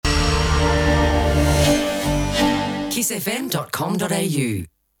kissfm.com.au.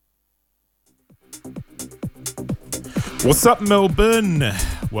 What's up, Melbourne?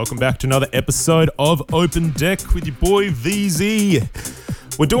 Welcome back to another episode of Open Deck with your boy VEEZEE.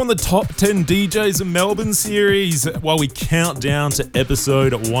 We're doing the top 10 DJs of Melbourne series while we count down to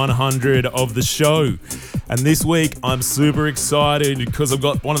episode 100 of the show. And this week, I'm super excited because I've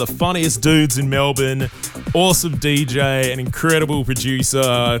got one of the funniest dudes in Melbourne, awesome DJ, an incredible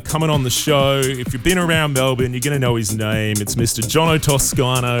producer coming on the show. If you've been around Melbourne, you're going to know his name. It's Mr. JONO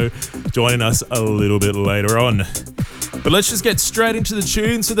TOSCANO joining us a little bit later on. But let's just get straight into the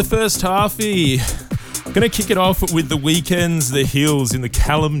tunes for the first half here. Gonna kick it off with The Weeknd's The Hills in the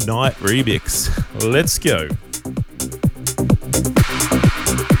Callum Knight remix. Let's go.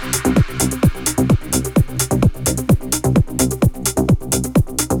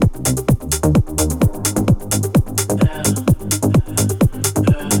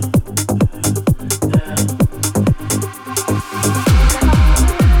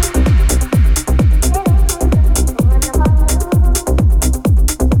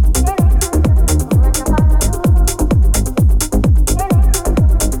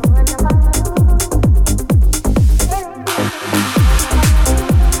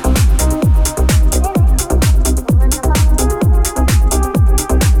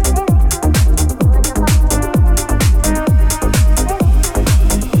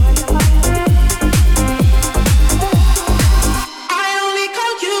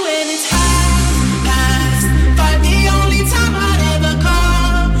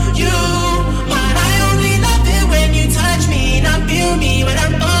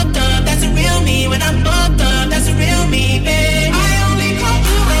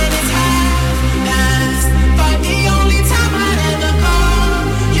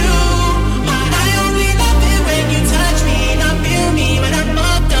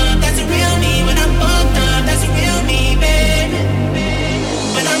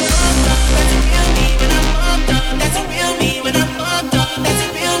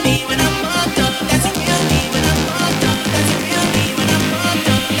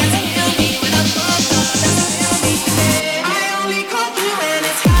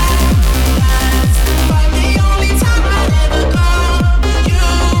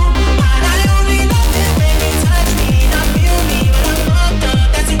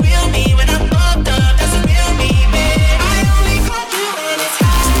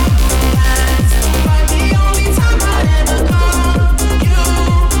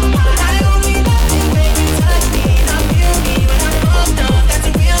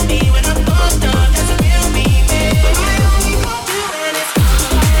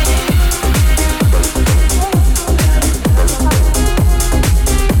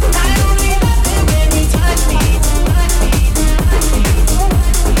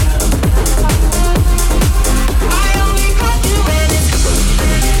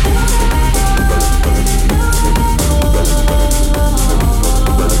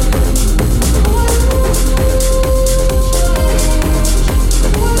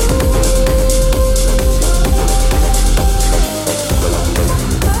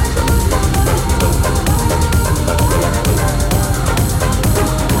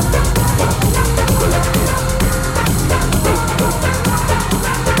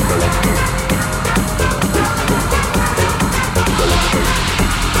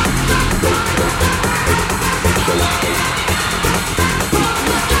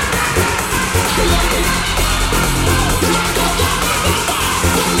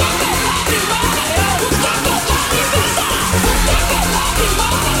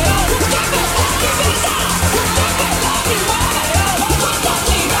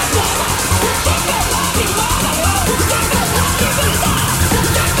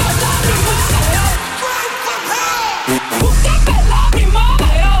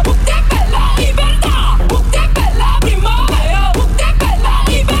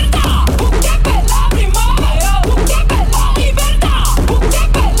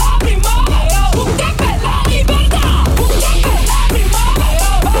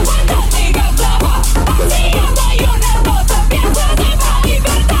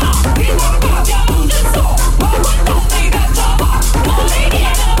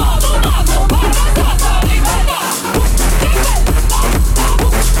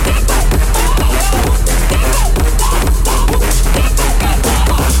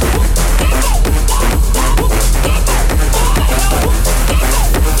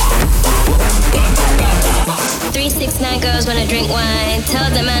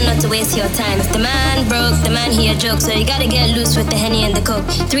 waste your time. If the man broke, the man he a joke, so you gotta get loose with the Henny and the Coke.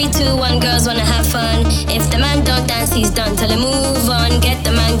 3, 2, 1, girls wanna have fun. If the man don't dance, he's done. Tell him move on, get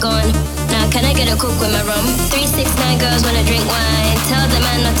the man gone. Now can can I get a coke with my rum? 369 girls wanna drink wine. Tell the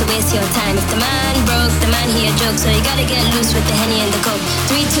man not to waste your time. If the man broke, the man he a joke, so you gotta get loose with the Henny and the coke.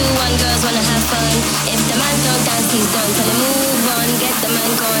 321 girls wanna have fun. If the man don't dance, he's done. Tell him move on, get the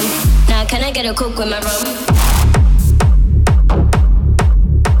man gone. Now can I get a coke with my rum?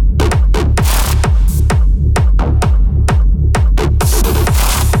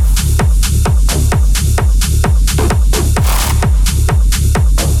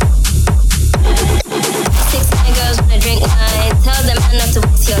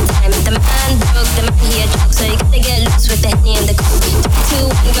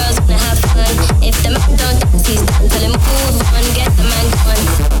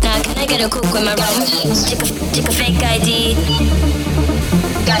 Check a fake ID.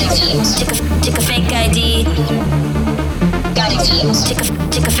 Got it. Check a fake ID. Got it.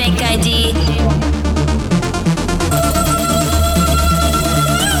 Check a fake ID.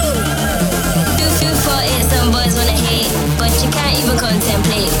 Some boys wanna hate, but you can't even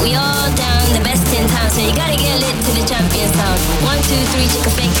contemplate. We all down, the best in town, so you gotta get lit to the champion sound. 1, 2, 3, check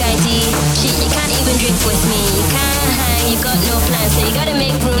a fake ID. Shit, you can't even drink with me. You can't hang, you got no plan, so you gotta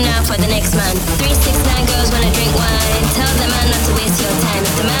make room now for the next man. 369 girls wanna drink wine. Tell the man not to waste your time.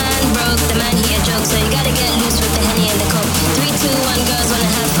 If the man broke, the man he a joke, so you gotta get loose with the Henny and the coke. 321 girls wanna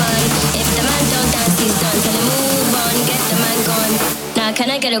have fun. If the man don't dance, he's done. Tell him move on, get the man gone. Now can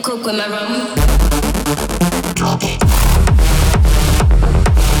I get a coke with my rum? Drop it.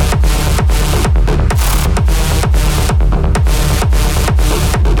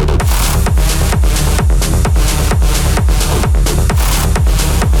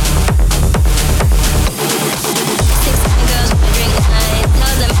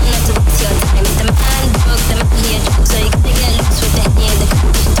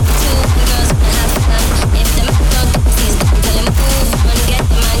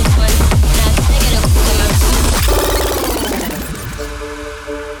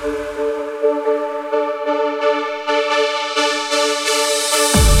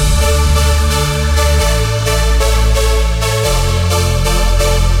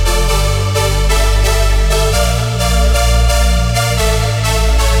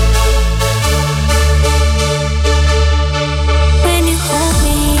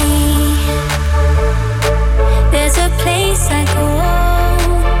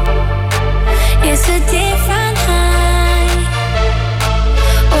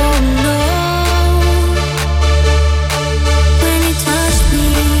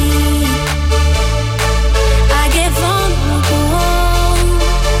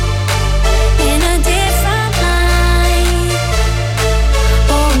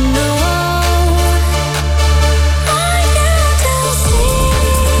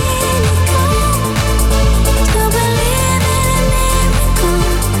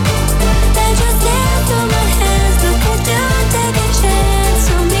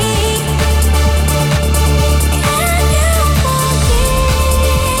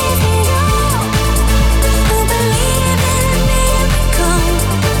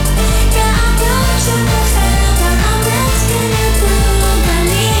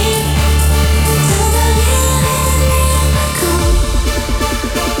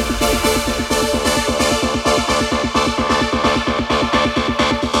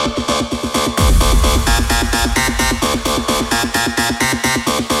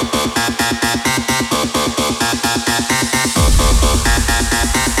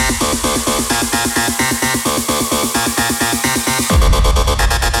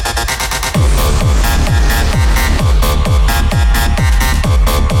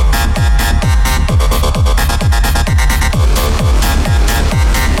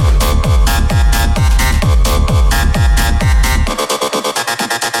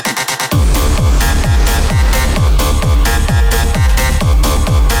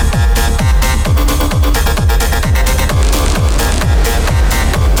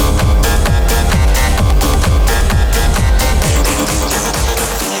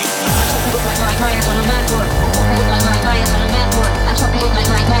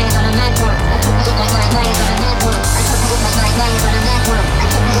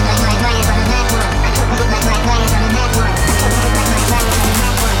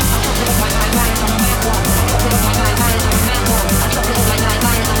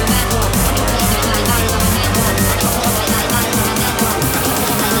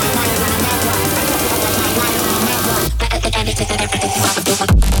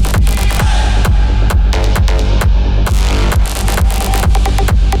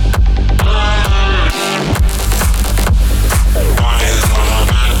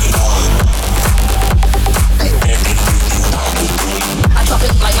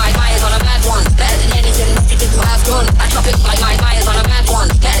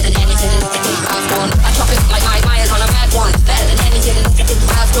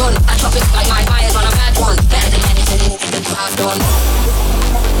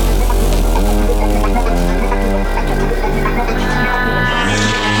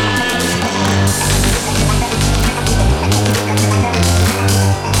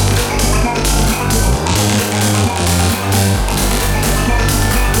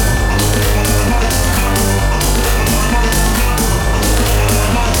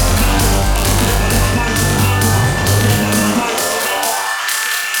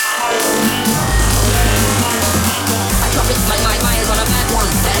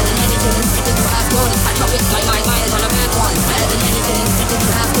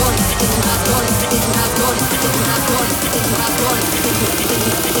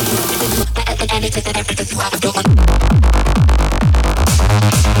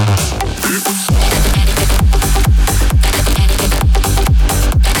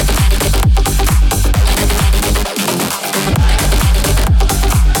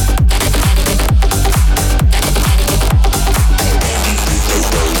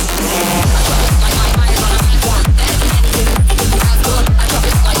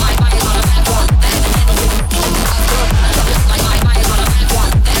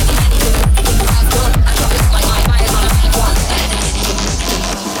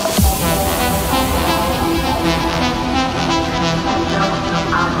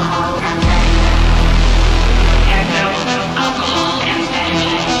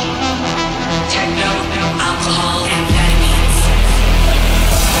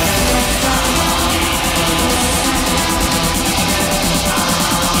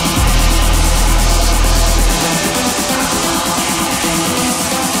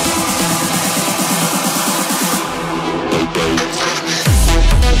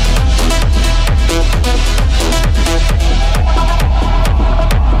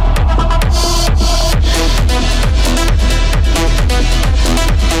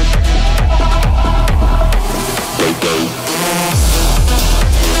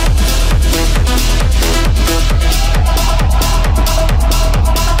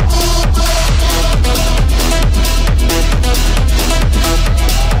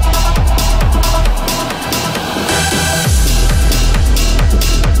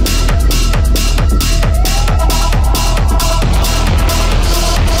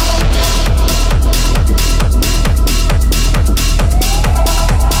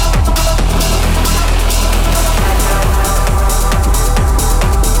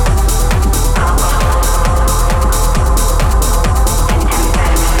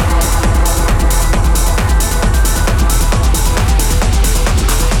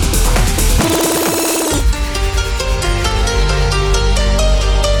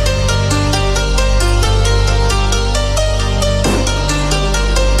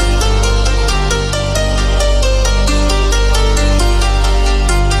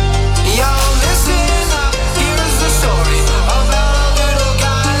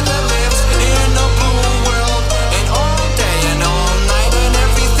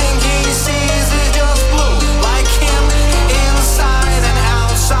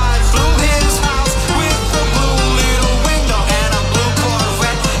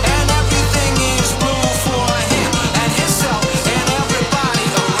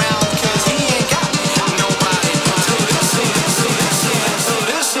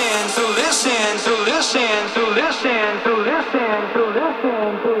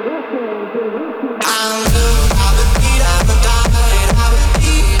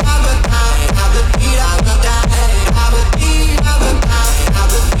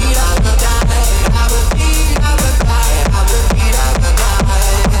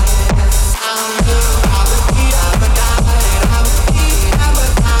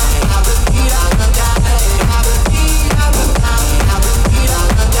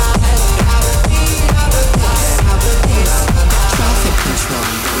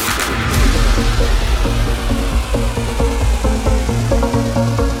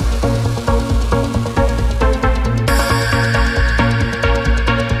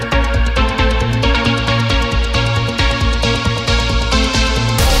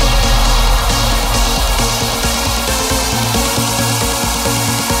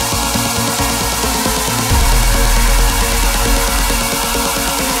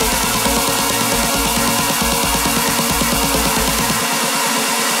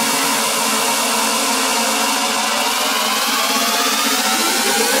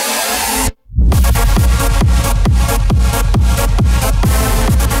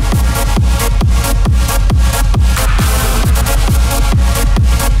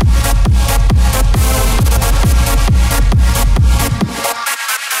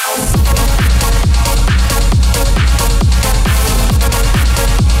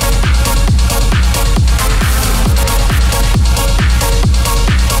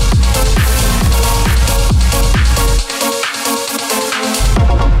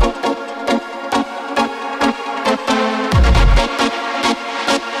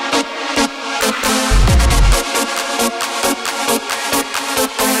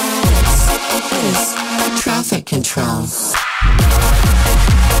 control.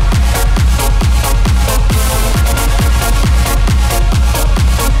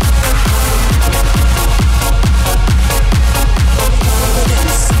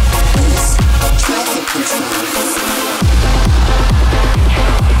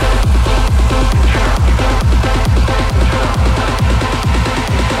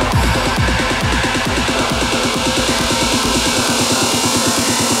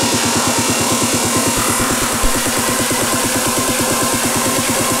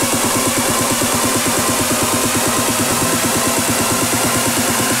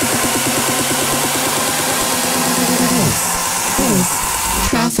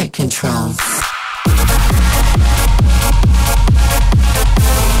 Traffic control.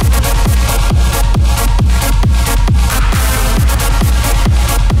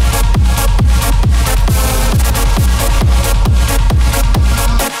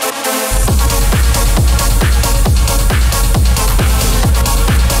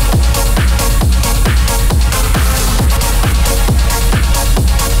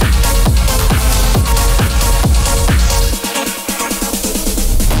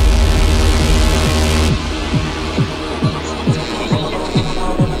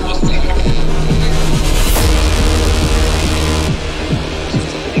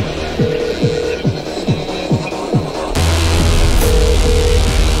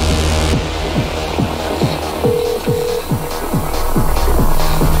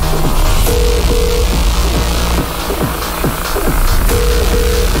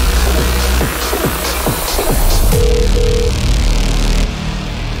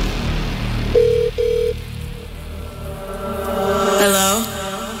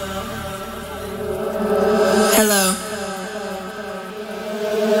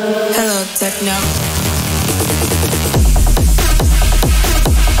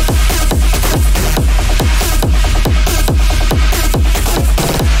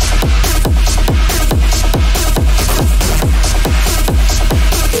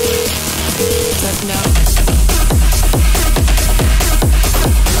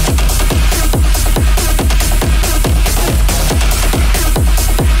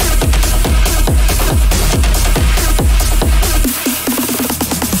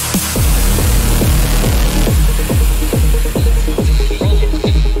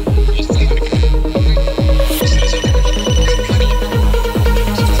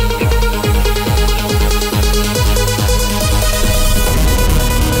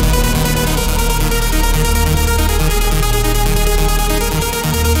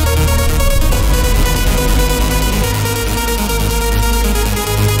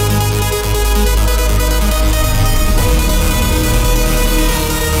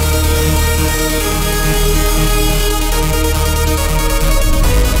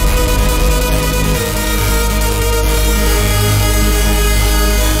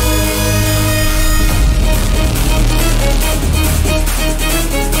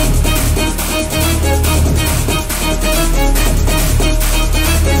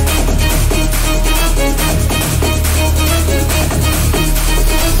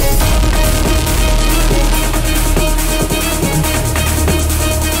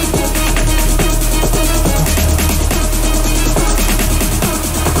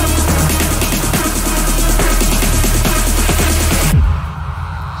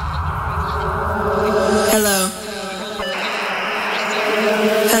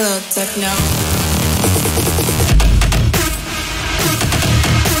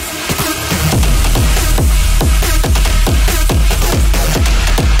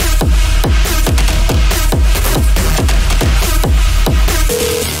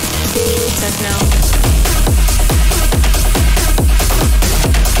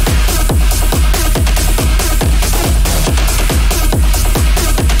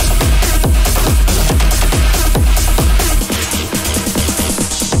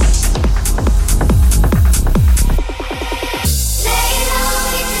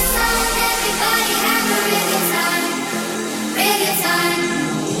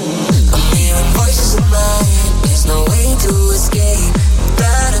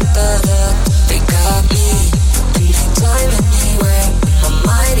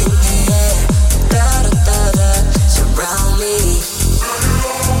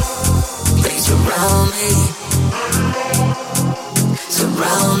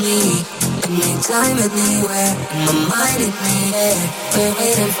 Anytime, anywhere, in my mind in the air. They're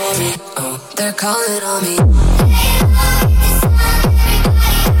waiting for me, oh, they're calling on me.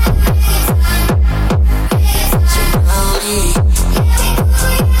 Surround me.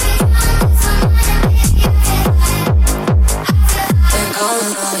 They're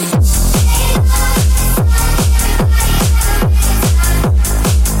calling on me.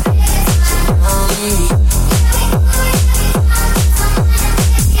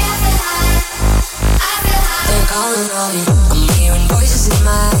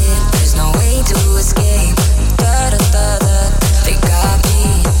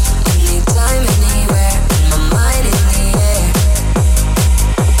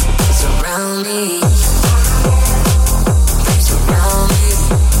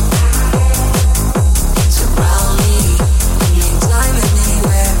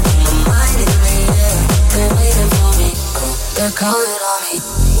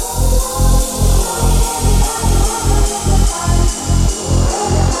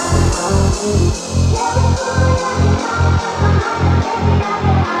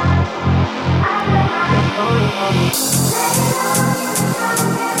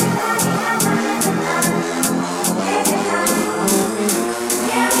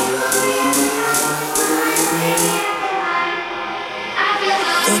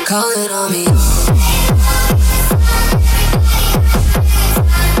 calling on me.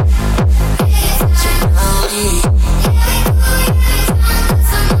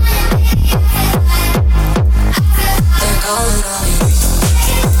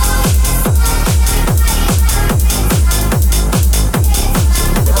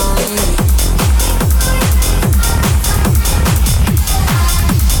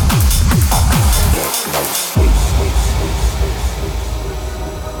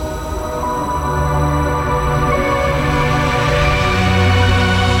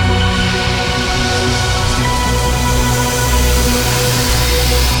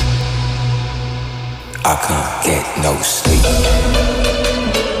 I can't get no sleep.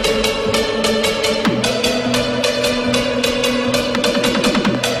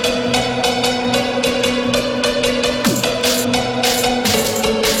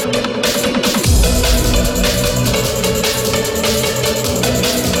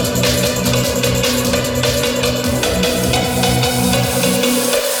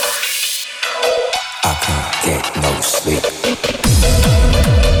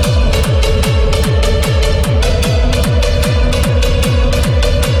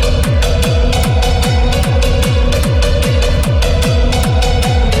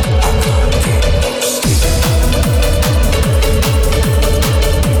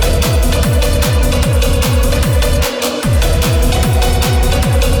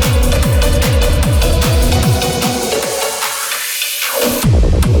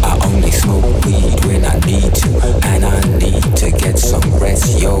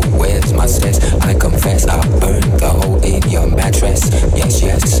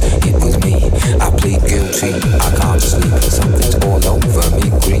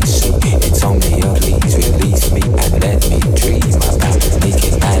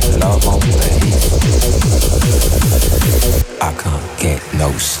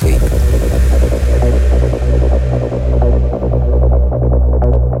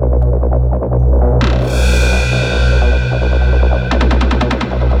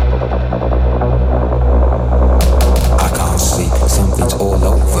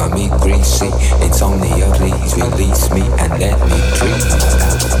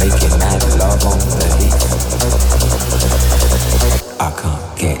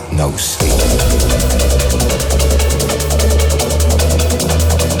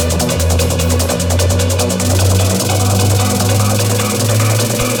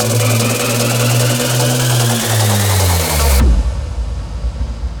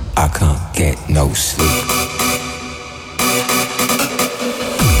 I can't get no sleep.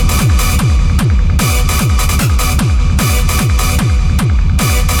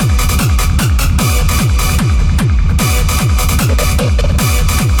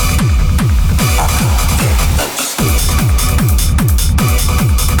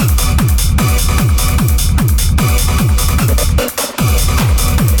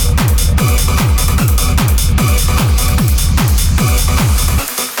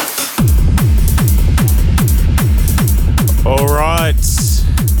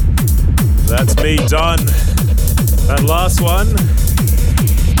 Done. That last one,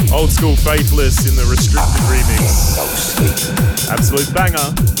 Old School Faithless in the Restricted remix. Absolute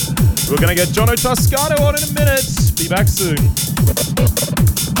banger. We're going to get JONO TOSCANO on in a minute. Be back soon.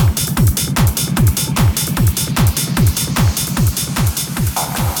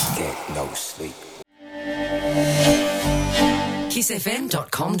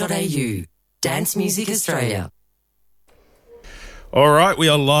 KissFM.com.au. Dance Music Australia. All right, we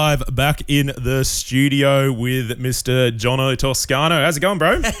are live back in the studio with Mr. JONO TOSCANO. How's it going,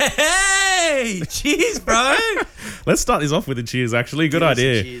 bro? Hey! Cheers, bro! Let's start this off with a cheers, actually. Good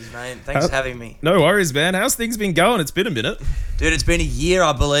idea. Cheers, mate. Thanks for having me. No worries, man. How's things been going? It's been a minute. Dude, it's been a year,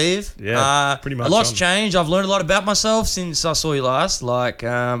 I believe. Yeah, pretty much. A lot's changed. I've learned a lot about myself since I saw you last. I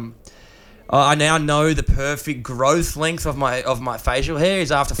now know the perfect growth length of my facial hair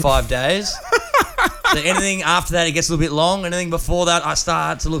is after 5 days. So anything after that, it gets a little bit long. Anything before that, I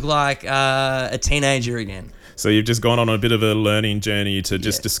start to look like a teenager again. So you've just gone on a bit of a learning journey to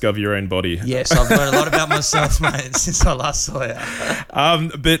just discover your own body. Yes, I've learned a lot about myself, mate, since I last saw you.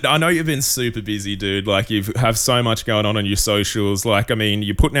 But I know you've been super busy, dude. Like, you have so much going on your socials. Like, I mean,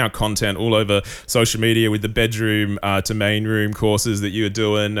 you're putting out content all over social media with the bedroom to main room courses that you're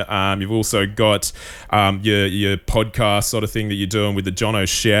doing. You've also got your podcast sort of thing that you're doing with the JONO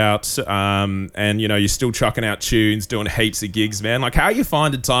Shout. And, you know, you're still chucking out tunes, doing heaps of gigs, man. Like, how are you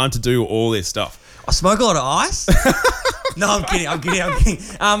finding time to do all this stuff? I smoke a lot of ice. No, I'm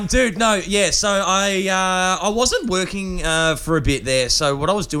kidding. Dude, no, yeah. So I wasn't working for a bit there. So what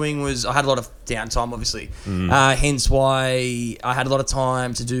I was doing was I had a lot of downtime, obviously. Hence why I had a lot of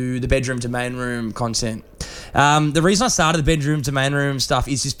time to do the bedroom to main room content. The reason I started the bedroom to main room stuff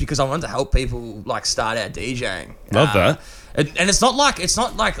is just because I wanted to help people like start out DJing. Love that. And it's not like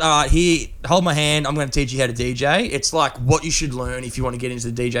here, hold my hand, I'm going to teach you how to DJ. It's like what you should learn if you want to get into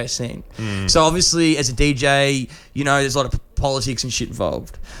the DJ scene. So obviously as a DJ, you know, there's a lot of politics and shit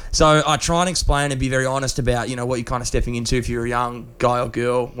involved. So I try and explain and be very honest about, you know, what you're kind of stepping into if you're a young guy or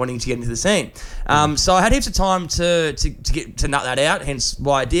girl wanting to get into the scene. So I had heaps of time to get to nut that out, hence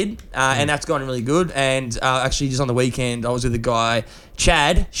why I did. And that's gone really good. And actually just on the weekend, I was with a guy,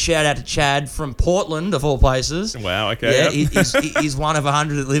 Chad, shout out to Chad from Portland, of all places. Wow, okay. Yeah, he's one of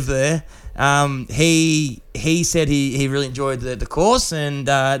 100 that live there. He said he really enjoyed the course, and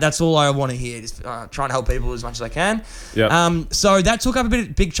that's all I want to hear, just trying to help people as much as I can. Yep. So that took up a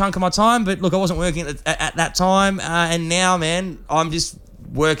big chunk of my time, but look, I wasn't working at that time, and now, man, I'm just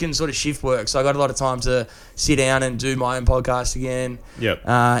working sort of shift work, so I got a lot of time to sit down and do my own podcast again. Yep.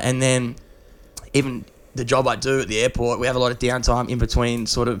 And then even the job I do at the airport, we have a lot of downtime in between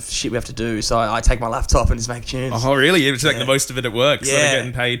sort of shit we have to do. So I take my laptop and just make tunes. Oh, really? You're taking the most of it at work. Yeah. Sort of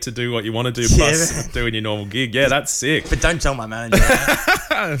getting paid to do what you want to do, plus doing your normal gig. Yeah, that's sick. But don't tell my manager.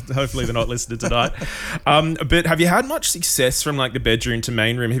 Hopefully they're not listening tonight. But have you had much success from like the bedroom to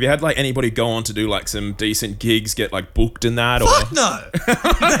main room? Have you had like anybody go on to do like some decent gigs, get like booked in that? Fuck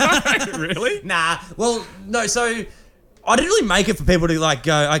no. Really? Nah. Well, no. So I didn't really make it for people to like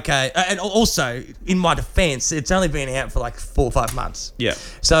go, okay. And also, in my defense, it's only been out for like 4 or 5 months. Yeah.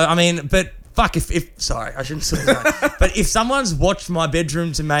 So, I mean, but fuck, if sorry, I shouldn't say that. But if someone's watched my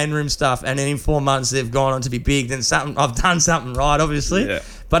bedroom to main room stuff and then in 4 months they've gone on to be big, then I've done something right, obviously. Yeah.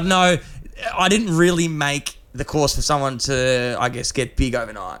 But no, I didn't really make the course for someone to, I guess, get big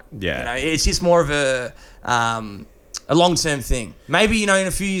overnight. Yeah. You know, it's just more of a long-term thing. Maybe, you know, in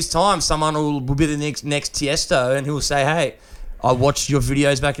a few years' time, someone will be the next Tiesto and he'll say, hey, I watched your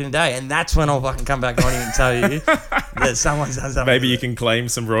videos back in the day, and that's when I'll fucking come back on here and tell you that someone's done something. Maybe you can claim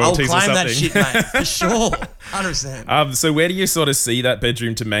some royalties or something. I'll claim that shit, mate, for sure. 100%. So where do you sort of see that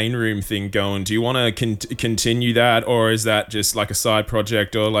bedroom to main room thing going? Do you want to continue that, or is that just like a side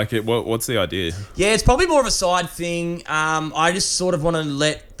project, or like what's the idea? Yeah, it's probably more of a side thing. I just sort of want to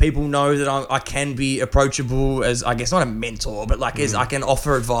let people know that I can be approachable as, I guess, not a mentor, but like as I can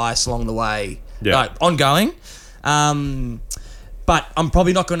offer advice along the way, like ongoing. But I'm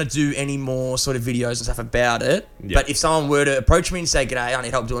probably not going to do any more sort of videos and stuff about it. Yep. But if someone were to approach me and say, g'day, I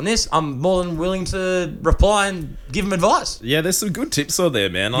need help doing this, I'm more than willing to reply and give them advice. Yeah, there's some good tips on there,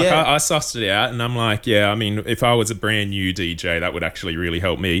 man. Like I sussed it out and I'm like, yeah, I mean, if I was a brand new DJ, that would actually really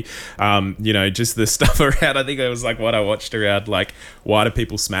help me. You know, just the stuff around, I think it was like what I watched around, like, why do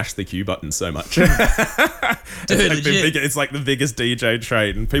people smash the Q button so much? Dude, it's like the biggest DJ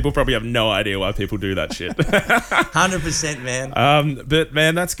trait, and people probably have no idea why people do that shit. 100%, man. But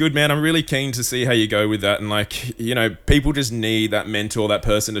man, that's good, man. I'm really keen to see how you go with that. And like, you know, people just need that mentor, that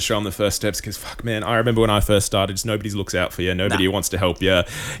person to show them the first steps. Because fuck, man, I remember when I first started, just nobody looks out for you. Nobody wants to help you,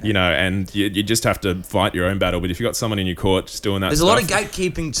 you know, and you just have to fight your own battle. But if you've got someone in your court just doing that There's stuff, a lot of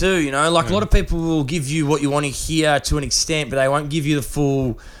gatekeeping too, you know, like a lot of people will give you what you want to hear to an extent, but they won't give you the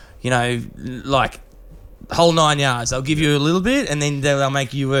full, you know, like whole 9 yards. They'll give you a little bit and then they'll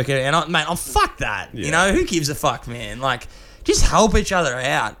make you work it. And I'm fuck that. Yeah. You know, who gives a fuck, man? Like, just help each other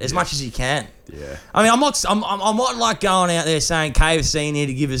out as much as you can. Yeah. I mean, I'm not like going out there saying KFC need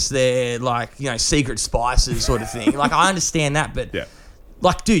to give us their, like, you know, secret spices sort of thing. Like, I understand that, but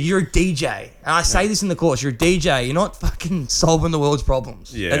like, dude, you're a DJ. And I say this in the course, you're a DJ. You're not fucking solving the world's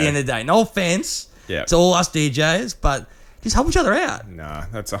problems at the end of the day. No offense to all us DJs, but just help each other out. Nah,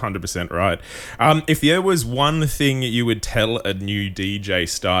 that's 100% right. If there was one thing you would tell a new DJ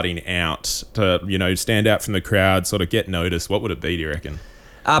starting out to, you know, stand out from the crowd, sort of get noticed, what would it be, do you reckon?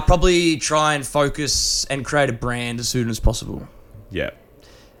 Probably try and focus and create a brand as soon as possible. Yeah.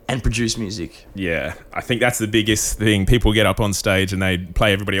 And produce music. Yeah, I think that's the biggest thing. People get up on stage and they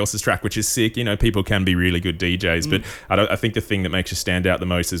play everybody else's track, which is sick. You know, people can be really good DJs, but I think the thing that makes you stand out the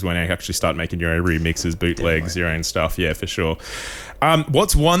most is when you actually start making your own remixes, bootlegs, your own stuff. Yeah, for sure.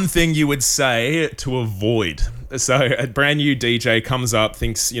 What's one thing you would say to avoid? So a brand new DJ comes up,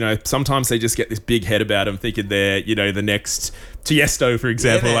 thinks, you know, sometimes they just get this big head about them, thinking they're, you know, the next Tiesto, for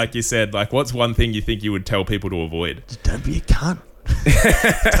example, like you said. Like, what's one thing you think you would tell people to avoid? Just don't be a cunt.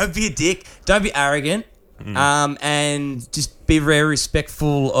 Don't be a dick. Don't be arrogant. And just be very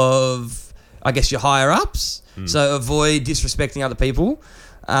respectful of, I guess, your higher ups. So avoid disrespecting other people.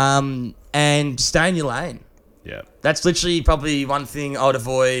 And stay in your lane. Yeah. That's literally probably one thing I would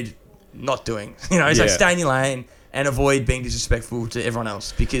avoid not doing. It's like stay in your lane and avoid being disrespectful to everyone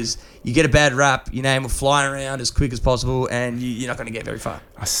else, because you get a bad rap, your name will fly around as quick as possible, and you're not going to get very far.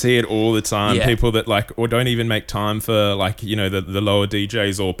 I see it all the time. Yeah. People that like, or don't even make time for like, the lower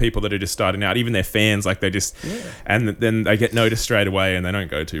DJs, or people that are just starting out, even their fans, like they just, and then they get noticed straight away and they don't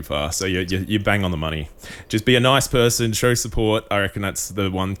go too far. So you bang on the money. Just be a nice person, show support. I reckon that's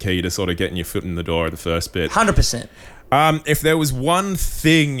the one key to sort of getting your foot in the door at the first bit. 100%. If there was one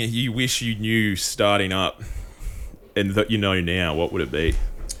thing you wish you knew starting up and that you know now, what would it be?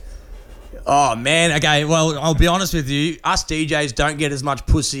 Oh, man. Okay, well, I'll be honest with you. Us DJs don't get as much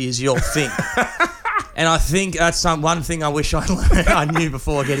pussy as you'll think. And I think that's one thing I wish I knew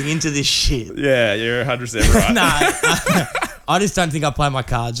before getting into this shit. Yeah, you're 100% right. No, I just don't think I play my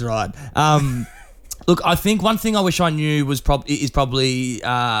cards right. Look, I think one thing I wish I knew is probably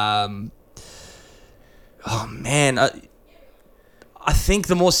oh, man. I think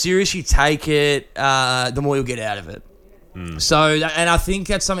the more serious you take it, the more you'll get out of it. So, and I think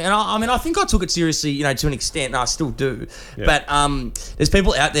that's something, and I think I took it seriously, to an extent, and I still do. Yeah. But there's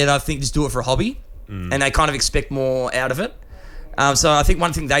people out there that I think just do it for a hobby, and they kind of expect more out of it. So I think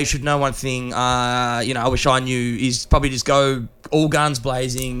one thing they should know, one thing, I wish I knew, is probably just go all guns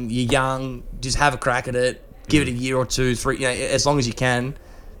blazing. You're young, just have a crack at it. Give it a year or 2, 3, as long as you can.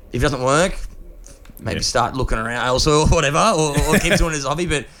 If it doesn't work, maybe start looking around elsewhere or whatever, or keep doing it as a hobby.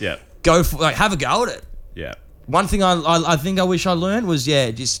 But go for, have a go at it. Yeah. One thing I think I wish I learned was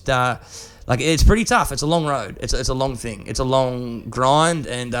just it's pretty tough. It's a long road. It's a long thing. It's a long grind,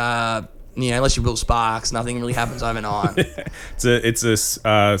 and unless you're Will Sparks, nothing really happens overnight. It's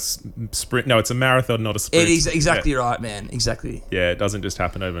a sprint. No, it's a marathon, not a sprint. It is exactly right, man. Exactly. Yeah, it doesn't just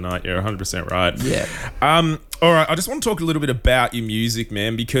happen overnight. You're 100% right. Yeah. All right, I just want to talk a little bit about your music,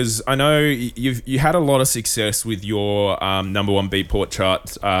 man, because I know you had a lot of success with your number one Beatport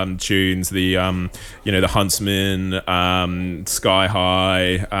chart tunes, the the Huntsman, Sky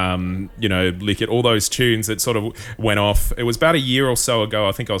High, Lick It, all those tunes that sort of went off. It was about a year or so ago.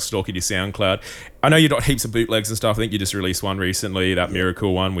 I think I was stalking your SoundCloud. I know you got heaps of bootlegs and stuff. I think you just released one recently, that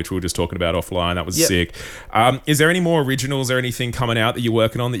Miracle one, which we were just talking about offline. That was sick. Is there any more originals or anything coming out that you're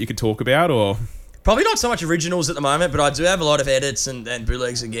working on that you could talk about, or? Probably not so much originals at the moment, but I do have a lot of edits and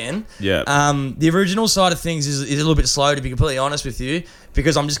bootlegs again. Yeah. The original side of things is a little bit slow, to be completely honest with you,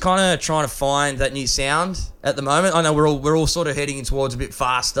 because I'm just kind of trying to find that new sound at the moment. I know we're all sort of heading towards a bit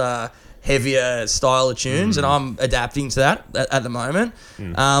faster, heavier style of tunes, and I'm adapting to that at the moment.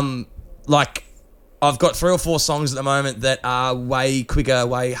 I've got 3 or 4 songs at the moment that are way quicker,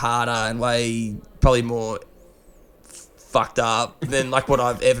 way harder, and way probably more fucked up than what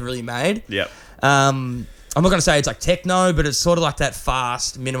I've ever really made. Yep. I'm not going to say it's like techno, but it's sort of like that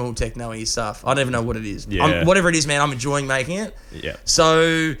fast, minimal techno-y stuff. I don't even know what it is. Yeah. Whatever it is, man, I'm enjoying making it. Yeah.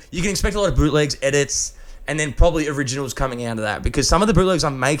 So you can expect a lot of bootlegs, edits, and then probably originals coming out of that. Because some of the bootlegs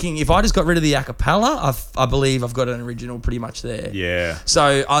I'm making, if I just got rid of the acapella, I believe I've got an original pretty much there. Yeah.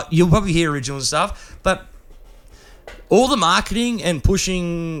 So you'll probably hear originals and stuff, but all the marketing and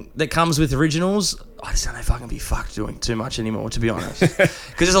pushing that comes with originals, I just don't know if I can be fucked doing too much anymore, to be honest.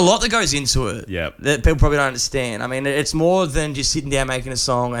 Because there's a lot that goes into it that people probably don't understand. I mean, it's more than just sitting down making a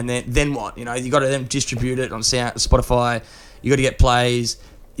song and then what? You got to then distribute it on Spotify. You got to get plays.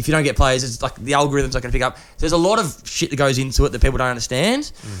 If you don't get plays, it's like the algorithm's not going to pick up. So there's a lot of shit that goes into it that people don't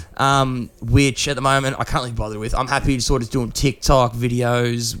understand, which at the moment I can't really bother with. I'm happy to sort of doing TikTok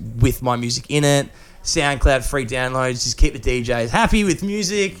videos with my music in it. SoundCloud free downloads, just keep the DJs happy with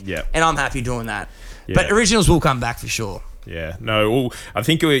music, and I'm happy doing that. But originals will come back for sure. Yeah, no, I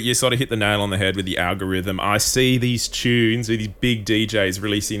think you sort of hit the nail on the head with the algorithm. I see these tunes with these big DJs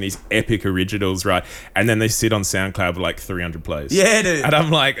releasing these epic originals, right? And then they sit on SoundCloud with like 300 plays. Yeah, dude. And I'm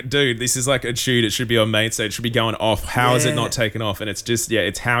like, dude, this is like a tune. It should be on main stage. It should be going off. How is it not taken off? And it's just,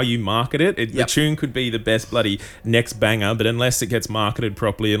 it's how you market it. The tune could be the best bloody next banger, but unless it gets marketed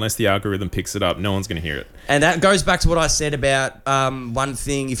properly, unless the algorithm picks it up, no one's going to hear it. And that goes back to what I said about one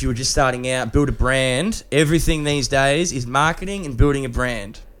thing, if you were just starting out, build a brand. Everything these days is marketing and building a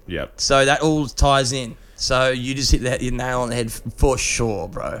brand. Yep. So that all ties in. So you just hit your nail on the head for sure,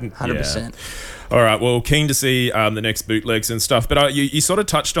 bro. 100%. All right, well, keen to see the next bootlegs and stuff. But you sort of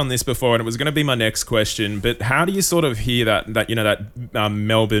touched on this before, and it was going to be my next question. But how do you sort of hear that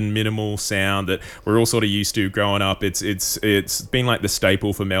Melbourne minimal sound that we're all sort of used to growing up? It's been like the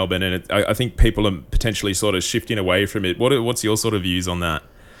staple for Melbourne, and I think people are potentially sort of shifting away from it. What's your sort of views on that?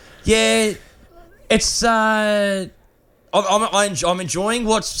 Yeah, it's I'm enjoying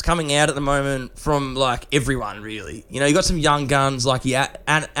what's coming out at the moment from like everyone really. You know, you got some young guns like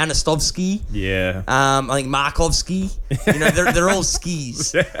Anastovsky. Yeah. I think Markovsky. You know, they're all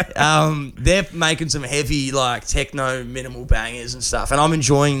skis. They're making some heavy like techno minimal bangers and stuff, and I'm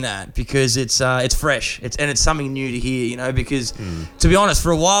enjoying that because it's fresh. It's something new to hear. You know, because to be honest,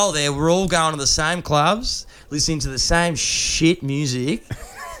 for a while there, we're all going to the same clubs, listening to the same shit music.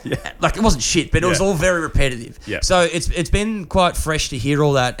 Yeah. Like it wasn't shit, but it was all very repetitive. Yeah. So it's been quite fresh to hear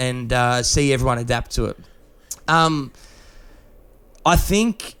all that and see everyone adapt to it. I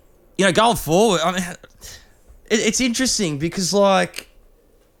think, you know, going forward, I mean, it's interesting because like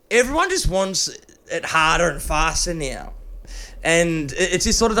everyone just wants it harder and faster now. And it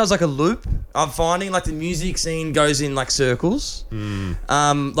just sort of does like a loop. I'm finding like the music scene goes in like circles.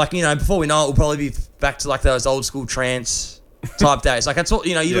 Like, you know, before we know it, we'll probably be back to like those old school trance type days. Like that's all,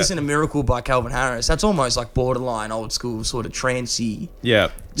 you know, you listen to Miracle by Calvin Harris. That's almost like borderline old school sort of trancey. Yeah.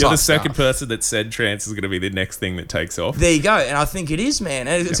 You're the second stuff. person that said trance is going to be the next thing that takes off. There you go. And I think it is, man.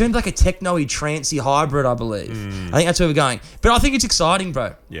 And it's going to be like a techno-y, trancey hybrid, I believe. I think that's where we're going. But I think it's exciting,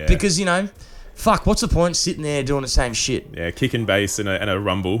 bro. Yeah. Because, you know, fuck, what's the point sitting there doing the same shit? Yeah, kick and bass and a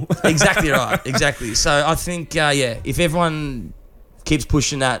rumble. Exactly right. Exactly. So I think, if everyone keeps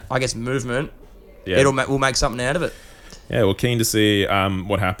pushing that, I guess, movement, we'll make something out of it. Yeah, well, keen to see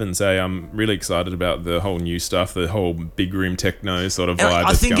what happens. I'm really excited about the whole new stuff, the whole big room techno sort of vibe.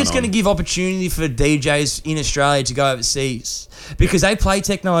 I think it's going to give opportunity for DJs in Australia to go overseas because they play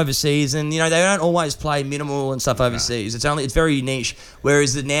techno overseas, and you know they don't always play minimal and stuff overseas. It's very niche.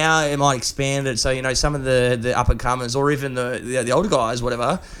 Whereas now it might expand it, so you know some of the up and comers or even the older guys,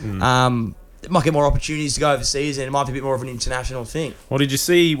 whatever. It might get more opportunities to go overseas, and it might be a bit more of an international thing. Well, did you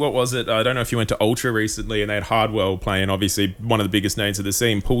see, what was it? I don't know if you went to Ultra recently, and they had Hardwell playing, obviously one of the biggest names of the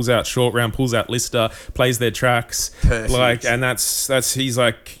scene, pulls out Short Round, pulls out Lister, plays their tracks. Perfect. Like, and that's he's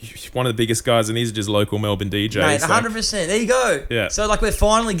like one of the biggest guys, and these are just local Melbourne DJs. Mate, 100%. There you go. Yeah. So like we're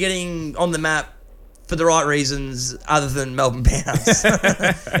finally getting on the map for the right reasons other than Melbourne Bounce.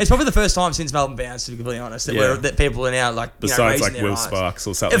 It's probably the first time since Melbourne Bounce, to be completely honest, that people are now like, besides raising like their Will eyes. Sparks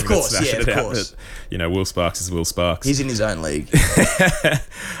or something. Of course, that's of course. But, you know, Will Sparks is Will Sparks. He's in his own league.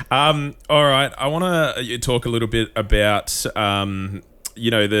 All right, I want to talk a little bit about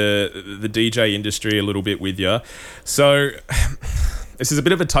you know, the DJ industry a little bit with you. So this is a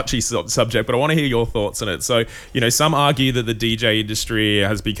bit of a touchy subject, but I want to hear your thoughts on it. So, you know, some argue that the DJ industry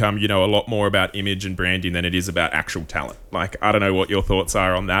has become, you know, a lot more about image and branding than it is about actual talent. Like, I don't know what your thoughts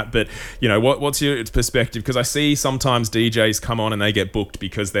are on that, but, you know, what's your perspective? Because I see sometimes DJs come on and they get booked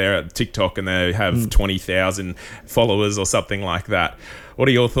because they're at TikTok and they have 20,000 followers or something like that. What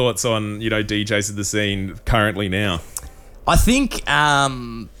are your thoughts on, you know, DJs of the scene currently now? I think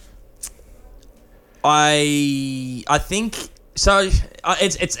I think so.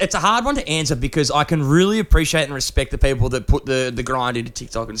 It's a hard one to answer because I can really appreciate and respect the people that put the grind into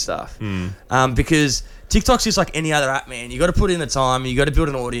TikTok and stuff. Because TikTok's just like any other app, man. You got to put in the time, you got to build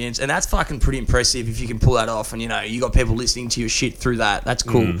an audience, and that's fucking pretty impressive if you can pull that off. And you know, you got people listening to your shit through that. That's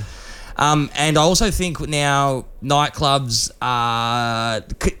cool. And I also think now nightclubs are,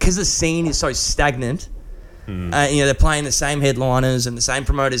 because the scene is so stagnant. You know, they're playing the same headliners and the same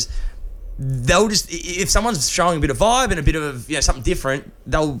promoters. They'll just, if someone's showing a bit of vibe and a bit of, you know, something different,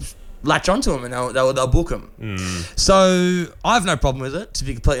 they'll latch onto them and they'll book them. So I have no problem with it, to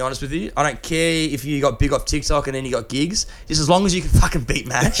be completely honest with you. I don't care if you got big off TikTok and then you got gigs, just as long as you can fucking beat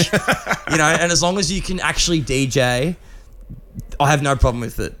match, you know, and as long as you can actually DJ, I have no problem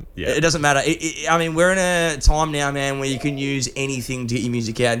with it. Yeah. It doesn't matter. I mean, we're in a time now, man, where you can use anything to get your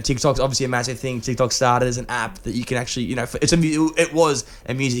music out. And TikTok's obviously a massive thing. TikTok started as an app that you can actually, you know, it was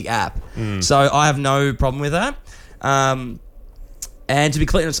a music app. So I have no problem with that. And to be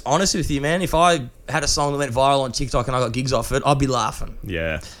completely honest with you, man, if I had a song that went viral on TikTok and I got gigs off it, I'd be laughing.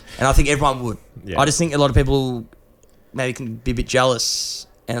 Yeah. And I think everyone would. Yeah. I just think a lot of people maybe can be a bit jealous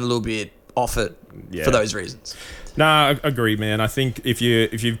and a little bit off it for those reasons. No, I agree, man. I think if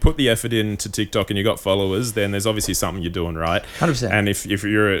you've put the effort into TikTok and you got followers, then there's obviously something you're doing right. 100%. And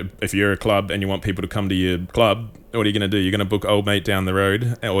if you're a club and you want people to come to your club, what are you going to do? You're going to book old mate down the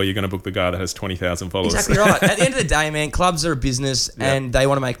road, or you're going to book the guy that has 20,000 followers. Exactly right. At the end of the day, man, clubs are a business and they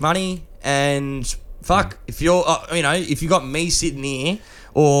want to make money. And fuck, if you're, you know, if you got me sitting here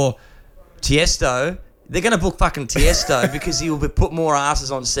or Tiesto, they're going to book fucking Tiesto because he will put more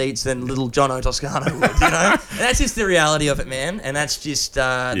asses on seats than little JONO TOSCANO would, you know? And that's just the reality of it, man. And that's just,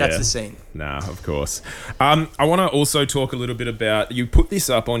 that's the scene. Nah, of course. I want to also talk a little bit about, you put this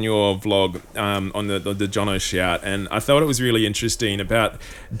up on your vlog, on the JONO Shout, and I thought it was really interesting about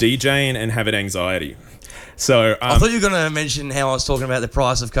DJing and having anxiety. So I thought you were going to mention how I was talking about the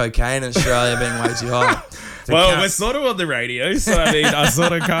price of cocaine in Australia being way too high. well, we're sort of on the radio, so I mean, I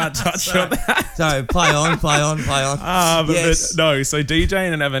sort of can't touch on that. So play on. Yes. But no, so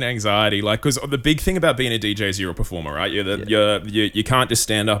DJing and having anxiety, like, because the big thing about being a DJ is you're a performer, right? You can't just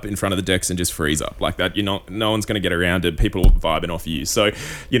stand up in front of the decks and just freeze up like that. No one's going to get around it. People are vibing off you. So,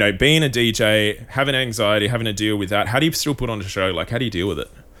 being a DJ, having anxiety, having to deal with that. How do you still put on a show? Like, how do you deal with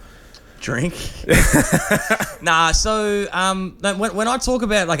it? Drink. Nah, so when I talk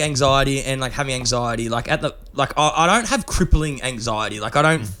about like anxiety and like having anxiety, like I don't have crippling anxiety. Like I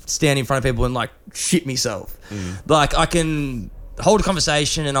don't stand in front of people and like shit myself. Like I can hold a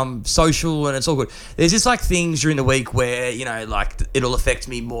conversation and I'm social and it's all good. There's just like things during the week where, like it'll affect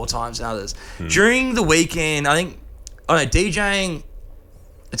me more times than others. During the weekend, I don't know, DJing,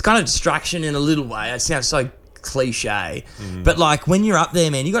 it's kind of distraction in a little way. It sounds so cliche, but like when you're up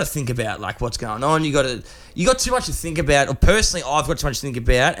there, man, you got to think about like what's going on. You got too much to think about, or personally I've got too much to think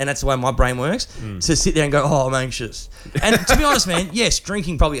about, and that's the way my brain works, to sit there and go, oh, I'm anxious. And to be honest, man, yes,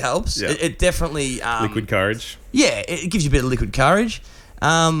 drinking probably helps. Yeah. It definitely Liquid courage. Yeah, it gives you a bit of liquid courage.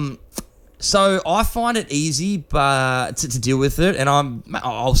 So I find it easy but to deal with it, and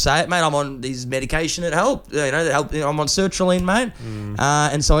I'll say it, mate, I'm on these medication that help. That help. I'm on sertraline, mate,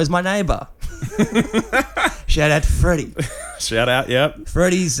 and so is my neighbour. Shout out to Freddie. Shout out, yep.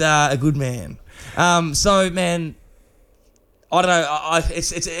 Freddie's a good man. So man, I don't know.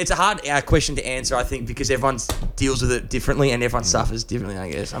 It's a hard question to answer, I think, because everyone deals with it differently and everyone suffers differently,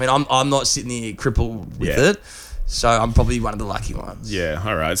 I guess. I mean, I'm not sitting here crippled with it. So I'm probably one of the lucky ones. Yeah,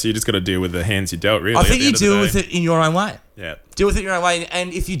 all right. So you just got to deal with the hands you dealt, really. I think you deal with it in your own way. Yeah. Deal with it in your own way.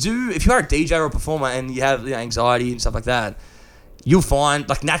 And if you are a DJ or a performer and you have anxiety and stuff like that, you'll find,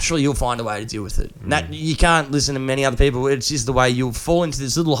 like naturally, you'll find a way to deal with it. You can't listen to many other people. It's just the way you'll fall into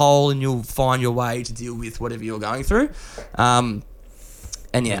this little hole and you'll find your way to deal with whatever you're going through.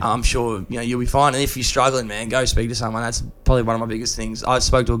 And yeah, I'm sure you'll be fine. And if you're struggling, man, go speak to someone. That's probably one of my biggest things. I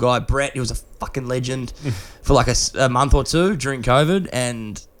spoke to a guy, Brett. He was a fucking legend for like a month or two during COVID.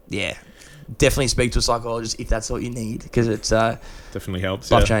 And yeah, definitely speak to a psychologist if that's what you need, because it's definitely helps.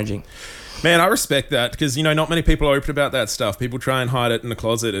 Life changing. Man, I respect that, because not many people are open about that stuff. People try and hide it in the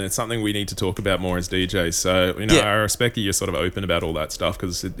closet, and it's something we need to talk about more as DJs. So I respect that you're sort of open about all that stuff,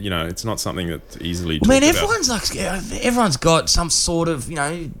 because it's not something that's easily talked about. Everyone's got some sort of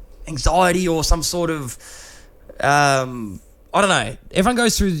anxiety or some sort of I don't know. Everyone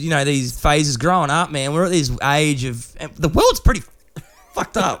goes through these phases growing up, man. We're at this age of the world's pretty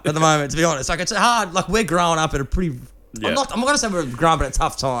fucked up at the moment, to be honest. Like it's hard. Like we're growing up at a pretty. Yeah. I'm not going to say we're growing up at a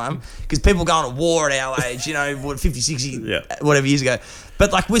tough time, because people going to war at our age, 50, 60, whatever years ago.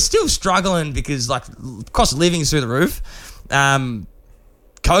 But like we're still struggling because like cost of living is through the roof.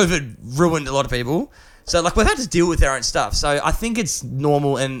 COVID ruined a lot of people. So like we've had to deal with our own stuff. So I think it's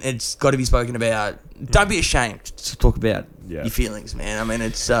normal and it's got to be spoken about. Don't be ashamed to talk about your feelings, man. I mean,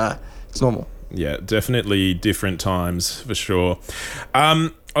 it's normal. Yeah, definitely different times for sure.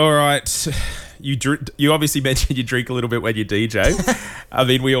 All right. You obviously mentioned you drink a little bit when you DJ. I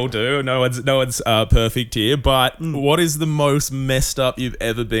mean, we all do. No one's perfect here. But what is the most messed up you've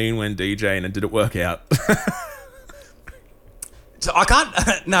ever been when DJing, and did it work out? So I can't.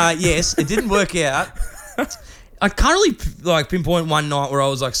 Yes, it didn't work out. I can't really pinpoint one night where I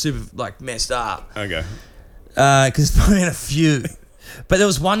was like super messed up. Okay. Because there's probably been a few, but there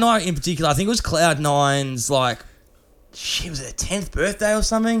was one night in particular. I think it was Cloud9's was it a 10th birthday or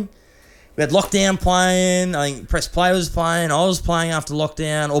something? We had Lockdown playing. I think Press Play was playing. I was playing after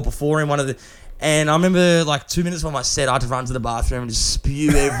Lockdown or before him. And I remember 2 minutes before my set, I had to run to the bathroom and just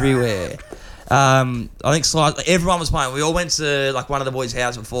spew everywhere. I think everyone was playing. We all went to one of the boys'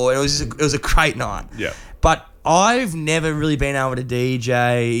 house before. And it was a great night. Yeah. But I've never really been able to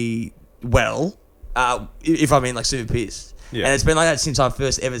DJ well, if I mean super pissed. Yeah. And it's been like that since I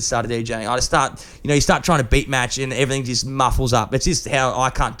first ever started DJing. I just start, you start trying to beat match and everything just muffles up. It's just how I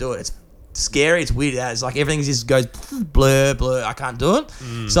can't do it. It's scary. It's weird. It's like everything just goes blur. I can't do it.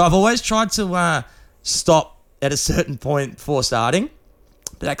 So I've always tried to stop at a certain point before starting.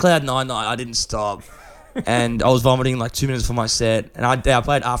 But that Cloud9 night, I didn't stop. And I was vomiting 2 minutes before my set. And I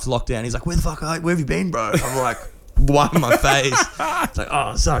played after Lockdown. He's like, where have you been, bro? I'm like, wiping my face. It's like,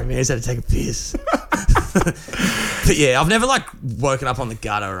 oh, sorry, man. I just had to take a piss. But yeah, I've never woken up on the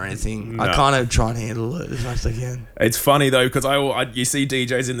gutter or anything. No. I kind of try and handle it as much as I can. It's funny though, because you see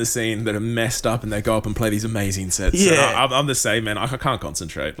DJs in the scene that are messed up and they go up and play these amazing sets. Yeah, I'm the same, man. I can't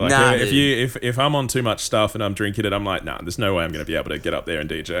concentrate. If I'm on too much stuff and I'm drinking it, I'm like, nah, there's no way I'm going to be able to get up there and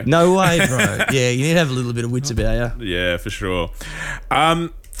DJ. No way, bro. Yeah, you need to have a little bit of wits about you. Yeah, for sure.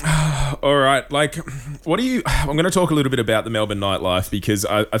 All right, like, what do you... I'm going to talk a little bit about the Melbourne nightlife because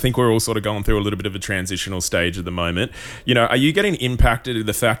I think we're all sort of going through a little bit of a transitional stage at the moment. You know, are you getting impacted at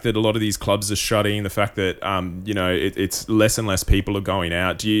the fact that a lot of these clubs are shutting, the fact that, you know, it's less and less people are going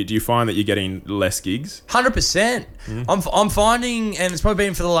out? Do you find that you're getting less gigs? 100%. I'm finding, and it's probably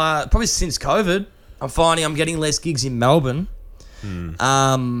been for the last... Probably since COVID, I'm finding I'm getting less gigs in Melbourne.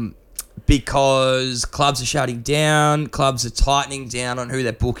 Because clubs are shutting down, clubs are tightening down on who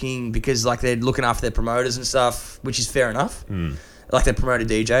they're booking because like they're looking after their promoters and stuff, which is fair enough. Like their promoter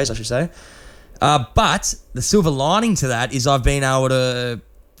DJs, I should say. But the silver lining to that is I've been able to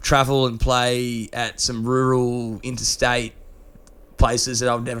travel and play at some rural interstate places that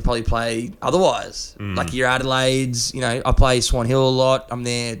I would never probably play otherwise. Like your Adelaide's, you know, I play Swan Hill a lot. I'm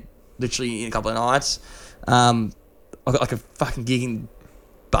there literally in a couple of nights. I've got like a fucking gig in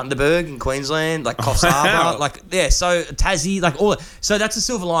Bundaberg in Queensland, like Coffs Harbour, like yeah. So Tassie, like all. So that's a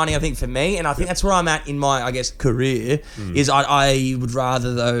silver lining, I think, for me, and I think that's where I'm at in my, I guess, career. Is I would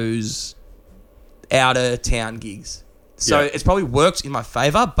rather those out of town gigs. So it's probably worked in my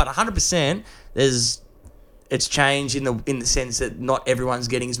favour, but 100% it's changed in the sense that not everyone's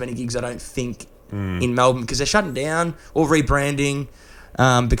getting as many gigs. I don't think in Melbourne because they're shutting down or rebranding.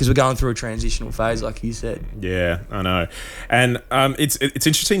 Because we're going through a transitional phase, like you said. Yeah, I know. And it's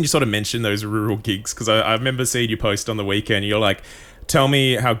interesting you sort of mentioned those rural gigs because I remember seeing you post on the weekend. You're like, tell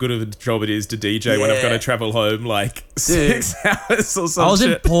me how good of a job it is to DJ when I've got to travel home like 6 hours or something. I was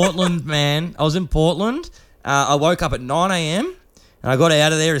in Portland, man. I was in Portland. I woke up at 9 a.m. and I got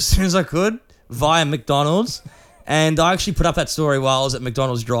out of there as soon as I could via McDonald's. And I actually put up that story while I was at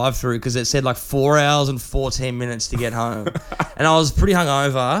McDonald's drive-thru because it said like 4 hours and 14 minutes to get home. And I was pretty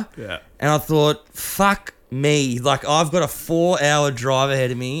hungover. Yeah. And I thought, fuck me. Like, I've got a 4-hour drive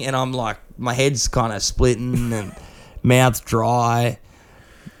ahead of me and I'm like, my head's kind of splitting and mouth dry.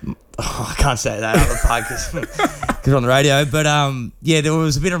 Oh, I can't say that on the podcast because we're on the radio. But, yeah, there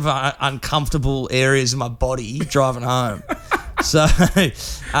was a bit of uncomfortable areas in my body driving home. So,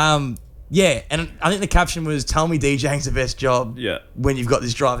 yeah, and I think the caption was, tell me DJing's the best job when you've got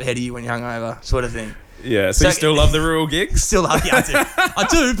this drive ahead of you when you're hungover, sort of thing. Yeah, so you still love the rural gigs? Still love, yeah, I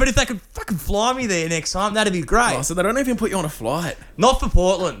do, but if they could fucking fly me there next time, that'd be great. Oh, so they don't even put you on a flight? Not for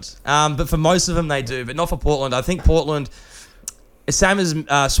Portland, but for most of them they do, but not for Portland. I think Portland, it's same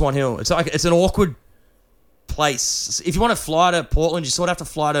as Swan Hill. It's like it's an awkward place. If you want to fly to Portland, you sort of have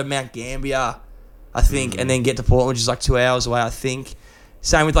to fly to Mount Gambier, I think, and then get to Portland, which is like 2 hours away, I think.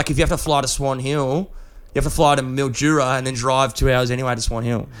 Same with like if you have to fly to Swan Hill, you have to fly to Mildura and then drive 2 hours anyway to Swan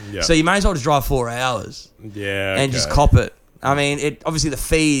Hill. Yep. So you may as well just drive 4 hours. Yeah. And just cop it. I mean, it obviously the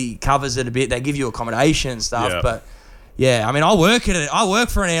fee covers it a bit. They give you accommodation and stuff, but yeah, I mean, I work at it. I work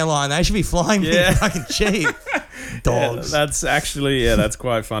for an airline. They should be flying me fucking cheap. Dogs. Yeah, that's actually, that's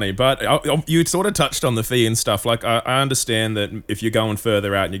quite funny. But you sort of touched on the fee and stuff. Like, I understand that if you're going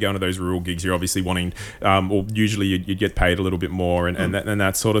further out and you're going to those rural gigs, you're obviously wanting, or usually you'd get paid a little bit more and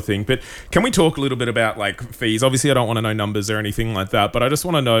that sort of thing. But can we talk a little bit about, like, fees? Obviously, I don't want to know numbers or anything like that, but I just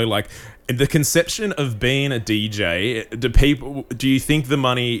want to know, like, the conception of being a DJ, do you think the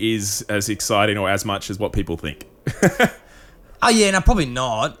money is as exciting or as much as what people think? Oh, yeah, no, probably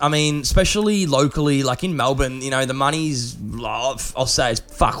not. I mean, especially locally, like in Melbourne, you know, the money's, I'll say it's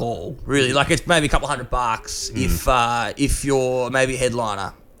fuck all, really. Like, it's maybe a couple $100 if you're maybe a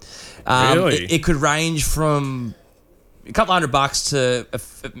headliner. Really? It could range from a couple $100 to a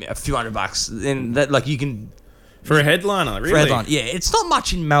few $100. Then that, like, you can... For a headliner, really? For a headliner, yeah. It's not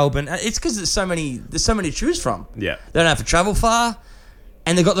much in Melbourne. It's because there's so many to choose from. Yeah. They don't have to travel far.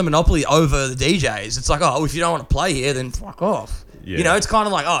 And they've got the monopoly over the DJs. It's like, oh, if you don't want to play here, then fuck off. Yeah. You know, it's kind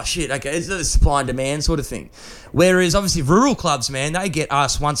of like, oh, shit, okay, it's a supply and demand sort of thing. Whereas, obviously, rural clubs, man, they get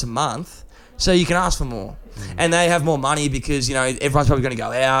asked once a month, so you can ask for more. And they have more money because, you know, everyone's probably going to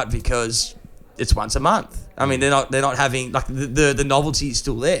go out because it's once a month. I mean, they're not having, like, the novelty is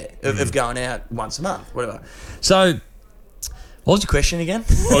still there of going out once a month, whatever. So... What was your question again?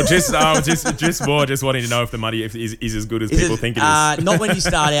 Well, just wanting to know if the money is as good as people think it is. Not when you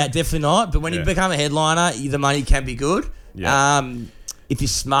start out, definitely not. But when you become a headliner, the money can be good. Yeah. If you're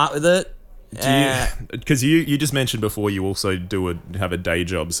smart with it. Because you just mentioned before you also have a day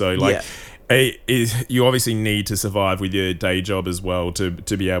job. So like, you obviously need to survive with your day job as well to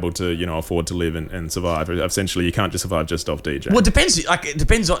be able to, you know, afford to live and survive. Essentially, you can't just survive just off DJ. Well, it depends. Like, it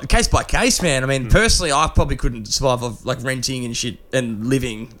depends on case by case, man. I mean, personally, I probably couldn't survive off like renting and shit and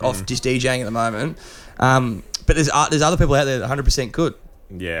living off just DJing at the moment. But there's other people out there that 100% could.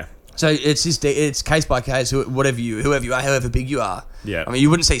 Yeah. So it's case by case, whoever you are, however big you are. Yeah. I mean, you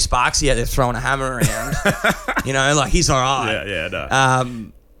wouldn't see Sparksy out there throwing a hammer around. You know, like he's all right. Yeah,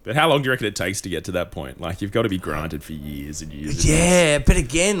 no. But how long do you reckon it takes to get to that point? Like, you've got to be grinded for years and years. Yeah, but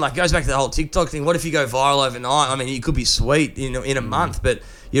again, like, it goes back to the whole TikTok thing. What if you go viral overnight? I mean, you could be sweet in a month, but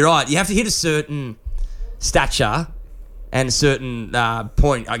you're right. You have to hit a certain stature and a certain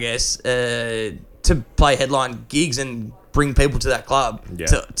point, I guess, to play headline gigs and bring people to that club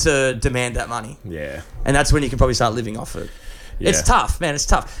to demand that money. Yeah. And that's when you can probably start living off it. Yeah. It's tough, man. It's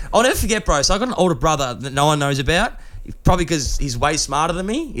tough. I'll never forget, bro. So I got an older brother that no one knows about. Probably because he's way smarter than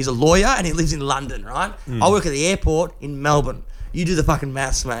me. He's a lawyer and he lives in London, right? I work at the airport in Melbourne. You do the fucking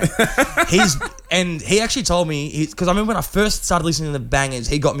maths, mate. And he actually told me, because I remember when I first started listening to the bangers,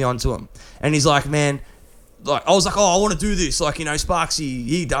 he got me onto him. And he's like, man, like, I was like, oh, I want to do this. Like, you know, Sparksy,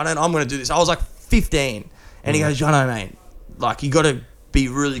 he done it. I'm going to do this. I was like 15. And he goes, JONO, mate, like, you got to be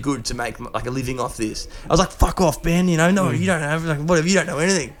really good to make like a living off this. I was like, fuck off, Ben. You know, no, you don't have, like, whatever, you don't know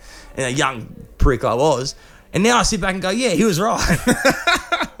anything. And a young prick I was. And now I sit back and go, yeah, he was right.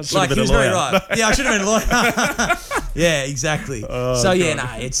 Like, he was very right. Yeah, I should have been a lawyer. Yeah, exactly. So,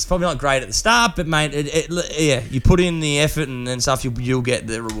 yeah, it's probably not great at the start, but, mate, yeah, you put in the effort and stuff, you'll get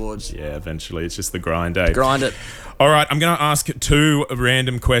the rewards. Yeah, eventually. It's just the grind, eh? Grind it. All right, I'm going to ask 2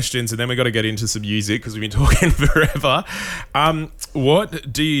 random questions and then we've got to get into some music because we've been talking forever.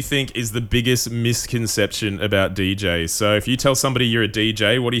 What do you think is the biggest misconception about DJs? So if you tell somebody you're a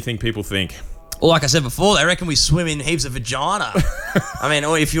DJ, what do you think people think? Well, like I said before, they reckon we swim in heaps of vagina. I mean,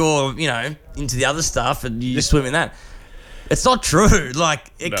 or if you're, you know, into the other stuff and you just swim in that. It's not true.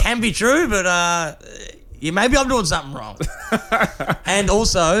 Like, it can be true, but yeah, maybe I'm doing something wrong. And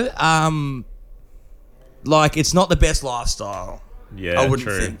also, like, it's not the best lifestyle. Yeah, I wouldn't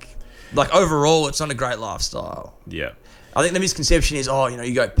think. Like, overall, it's not a great lifestyle. Yeah. I think the misconception is, oh, you know,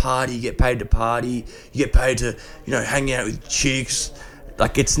 you go party, you get paid to party, you get paid to, you know, hang out with chicks.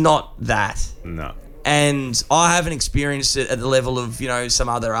 Like, it's not that. No. And I haven't experienced it at the level of, you know, some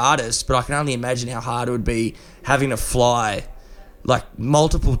other artists, but I can only imagine how hard it would be having to fly, like,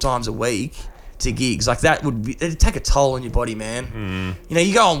 multiple times a week to gigs. Like, it'd take a toll on your body, man. You know,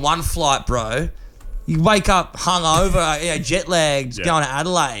 you go on one flight, bro, you wake up hungover, you know, jet lagged, going to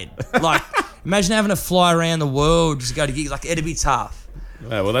Adelaide. Like, imagine having to fly around the world just to go to gigs. Like, it'd be tough.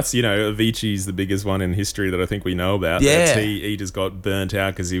 Well, that's, you know, Avicii's the biggest one in history that I think we know about. Yeah. He just got burnt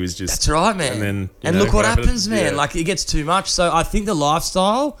out because he was just... That's right, man. And then, and look what happens, man. Yeah. Like, it gets too much. So I think the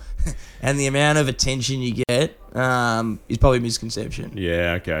lifestyle and the amount of attention you get is probably a misconception.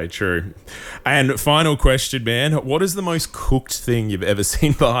 Yeah, okay, true. And final question, man. What is the most cooked thing you've ever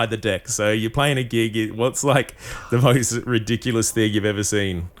seen behind the deck? So you're playing a gig. What's, like, the most ridiculous thing you've ever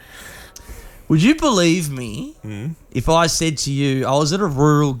seen? Would you believe me if I said to you, I was at a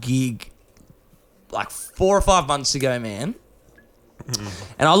rural gig like 4 or 5 months ago, man,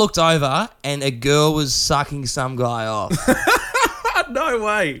 and I looked over and a girl was sucking some guy off. No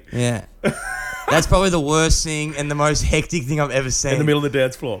way. Yeah. That's probably the worst thing and the most hectic thing I've ever seen. In the middle of the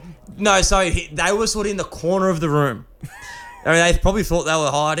dance floor? No, so they were sort of in the corner of the room. I mean, they probably thought they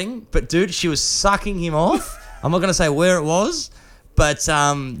were hiding, but dude, she was sucking him off. I'm not going to say where it was. But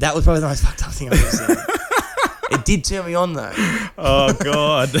that was probably the most fucked up thing I've ever seen. It did turn me on, though. Oh,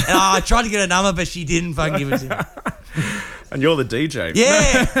 God. And I tried to get a number, but she didn't fucking give it to me. And you're the DJ.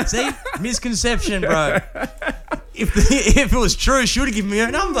 Yeah. See? Misconception, bro. If it was true, she would have given me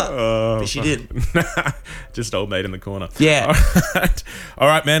her number. But she didn't. Just old mate in the corner. Yeah. All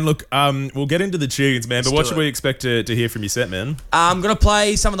right, man. Look, we'll get into the tunes, man. But what should we expect to hear from your set, man? I'm going to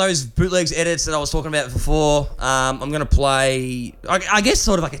play some of those bootlegs edits that I was talking about before. I'm going to play, I guess,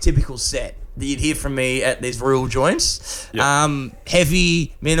 sort of like a typical set that you'd hear from me at these rural joints. Yep.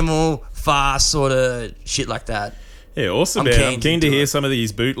 Heavy, minimal, fast, sort of shit like that. Yeah, awesome, man. I'm keen to hear some of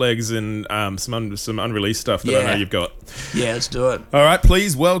these bootlegs and some unreleased stuff that I know you've got. Yeah, let's do it. All right,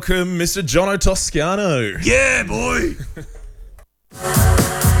 please welcome Mr. JONO Toscano. Yeah, boy.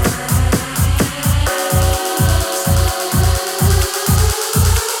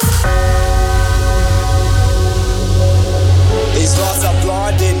 These lights are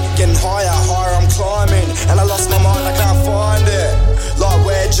blinding, getting higher, higher I'm climbing, and I lost my mind, I can't find it. Like,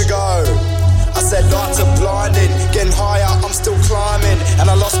 where'd you go? I said lights are blinding, getting higher, I'm still climbing,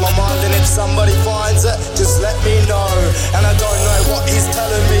 and I lost my mind, and if somebody finds it, just let me know. And I don't know what he's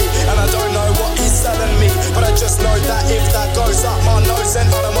telling me, and I don't know what he's selling me, but I just know that if that goes up my nose,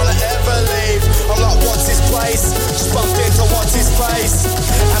 then I don't wanna ever leave. I'm like, what's his place? Just bumped into what's his face,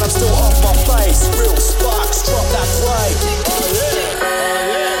 and I'm still off my face. Real sparks, drop that flake. Oh yeah, oh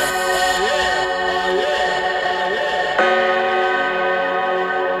yeah.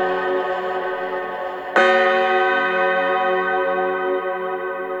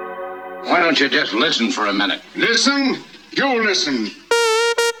 Why don't you just listen for a minute? Listen? You listen.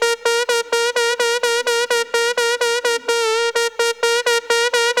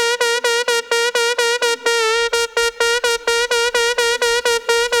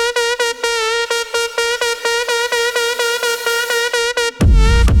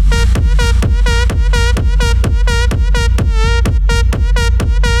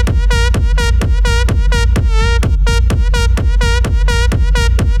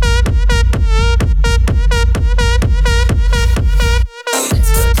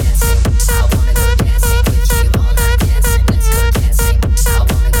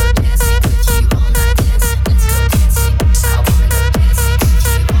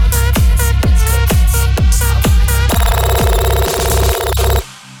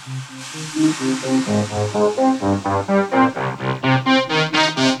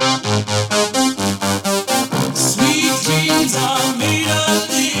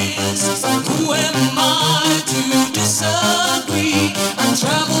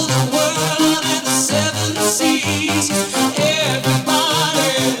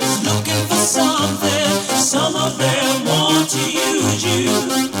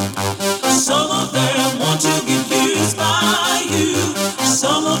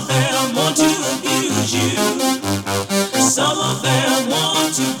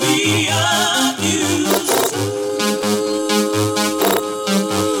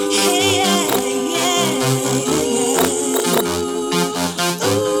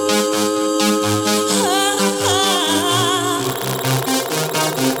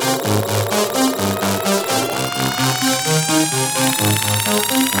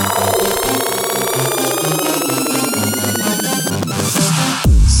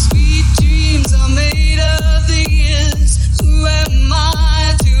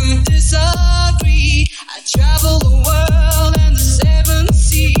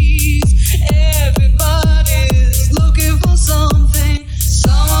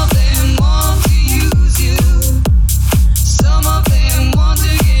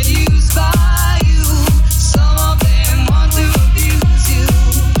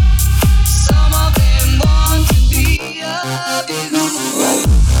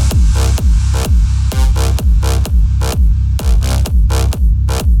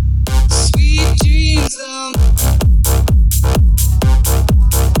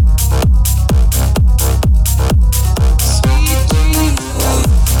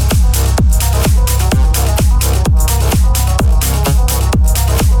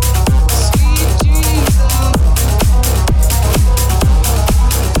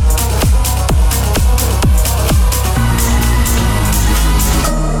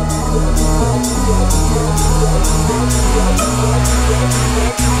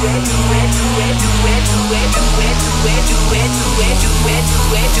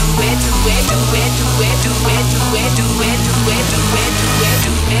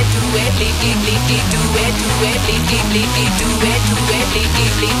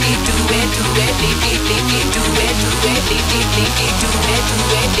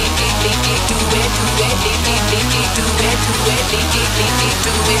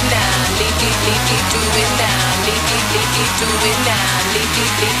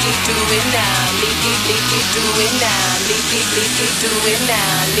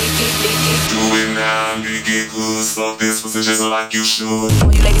 Like you should.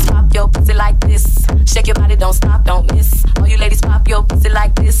 All you ladies pop your pussy like this. Shake your body, don't stop, don't miss. All you ladies pop your pussy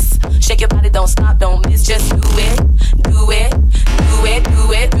like this. Shake your body, don't stop, don't miss. Just do it, do it, do it,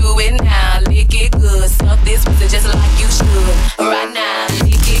 do it, do it now. Lick it good, suck this pussy just like you should. Right now,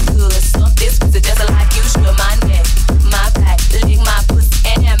 lick it good, suck this pussy just like you should. My neck, my back, lick my pussy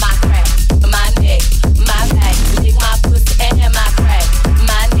and my crack. My neck, my back, lick my pussy and my crack.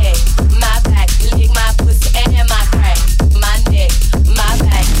 My neck, my back, lick my pussy and my crack. My neck, my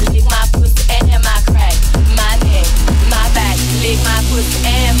back, lick my pussy and my crack. My neck, my back, lick my pussy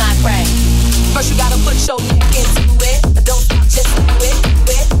and my crack. First you gotta put your neck into it. Don't stop, just do it,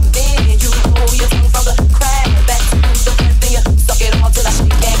 do it. Then you hold your tongue from the crack back to the front, then you suck it all till I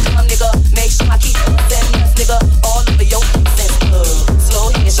shake that cum, nigga. Make sure I keep that nuts, nigga, all over your face and slow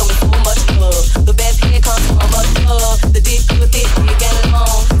head, show me so much love. The best head comes from a love. The dick good, thick, big and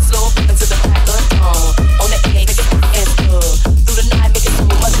long. Slow into the back of the tongue. On the egg, make it and stuff. Through the night, make it so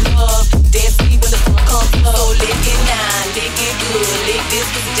much love. Dead sweet when the sun comes up. So lick it now, lick it good. Lick this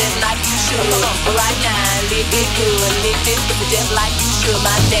pussy just like you should. Right now, lick it good. Lick this pussy just like you should.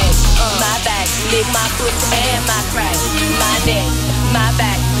 My neck, my back, lick my pussy and my crack. My neck, my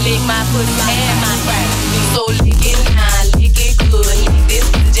back, lick my pussy and my crack. So lick it now, lick it good. Lick this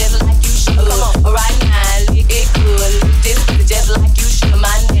pussy just like you should. Right now, lick it good. Lick this pussy just like you should.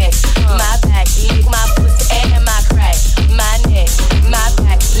 My neck, my back, lick my pussy and my crack. My neck, my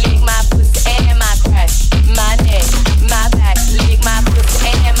back, lick my pussy and my crack. My neck, my back, lick my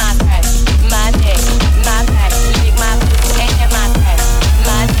pussy and my crack. My neck, my back, lick my pussy and my crack.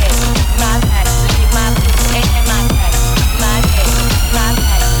 My neck, my back, lick my pussy and my crack. My neck, my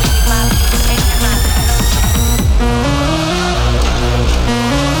back, lick my pussy and my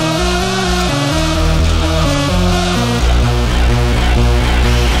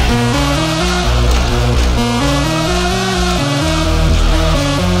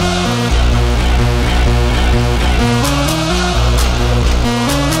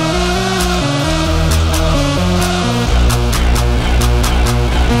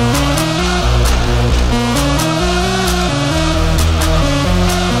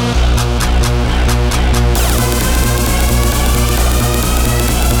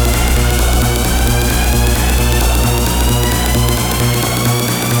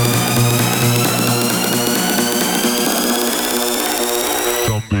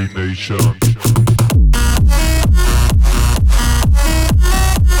Nation.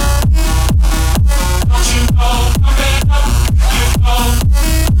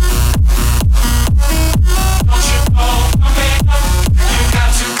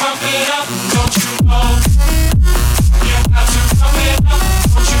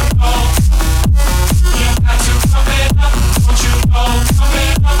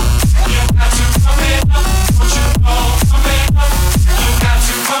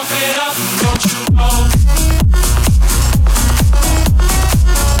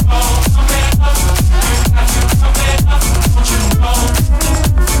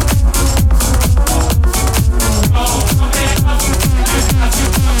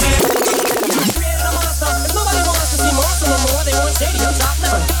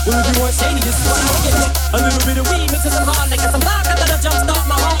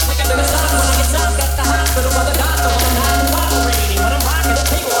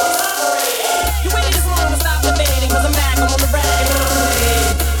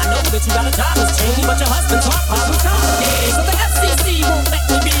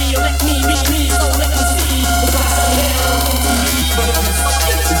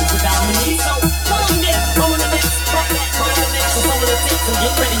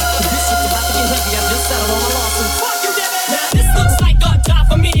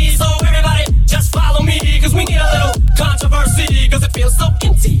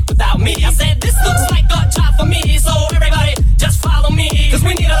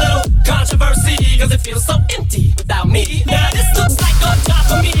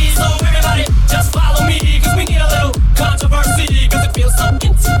 Just follow me.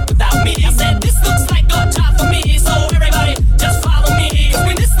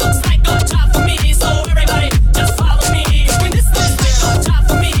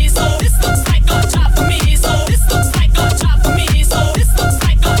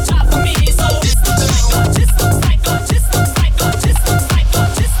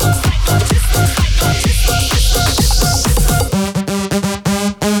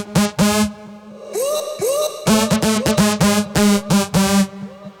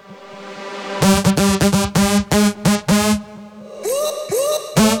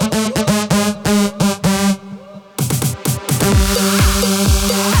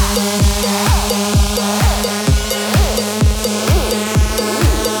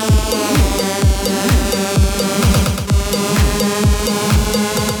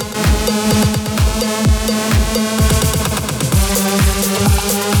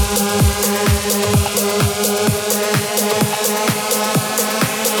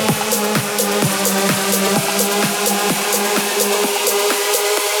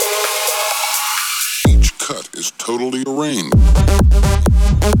 totally arranged.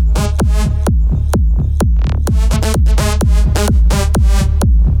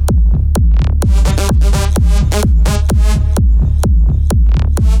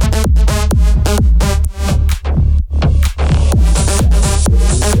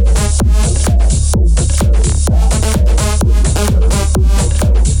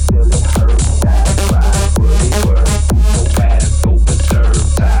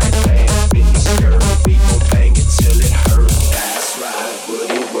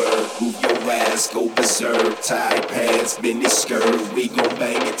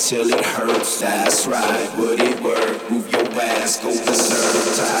 Till it hurts, that's right, would it work? Move your ass, go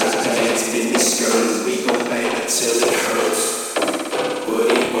berserk, tight pants, mini skirt, we gon' bang it till it hurts.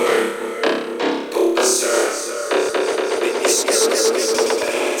 Would it work? Go berserk, mini skirt, we gon'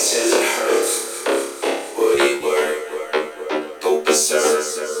 bang it till it hurts. Would it work? Go berserk,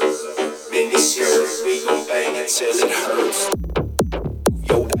 mini skirt, we gon' bang it till it hurts. Move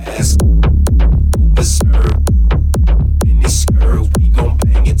your ass, go berserk, mini skirt, we gon'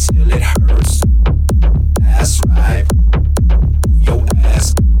 bang it till it hurts. That's right. Move your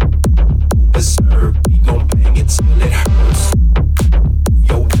ass. Go berserk. We gon' bang it till it hurts. Move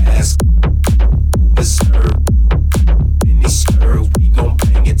your ass. Go berserk. Mini skirt. We gon'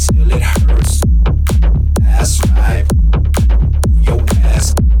 bang it till it hurts. That's right. Move your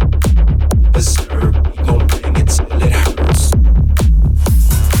ass. Go berserk. We gon' bang it till it hurts.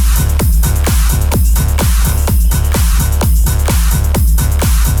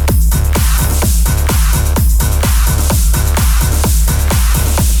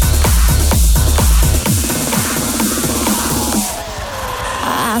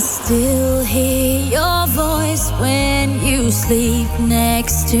 I still hear your voice when you sleep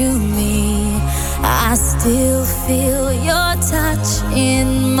next to me. I still feel your touch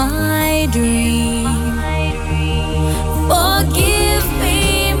in my dream. Forgive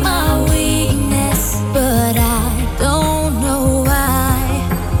me my weakness, but I don't know why.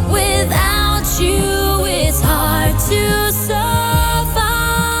 Without you, it's hard to survive.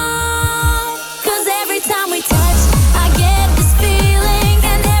 'Cause every time we touch, I get this feeling,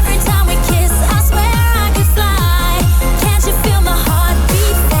 and every time we kiss, I swear I could fly. Can't you feel my heart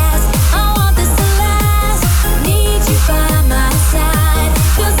beat fast? I want this to last. Need you by my side.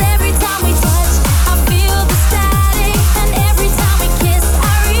 'Cause every time we touch, I feel the static, and every time we kiss,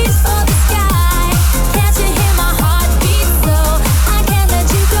 I reach for the sky. Can't you hear my heart beat so? I can't let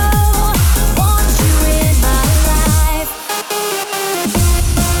you go. Want you in my life.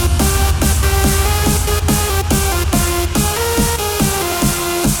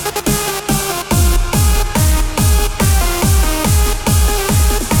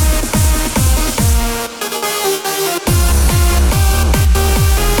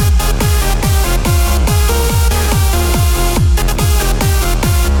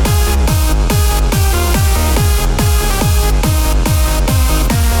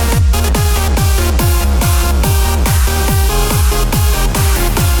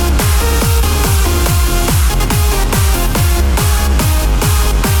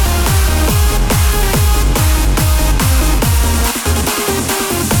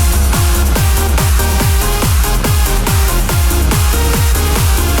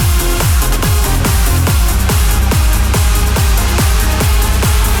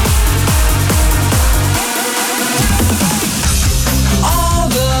 All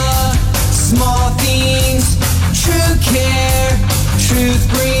the small things, true care, truth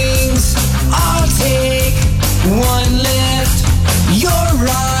brings. I'll take one lift, you're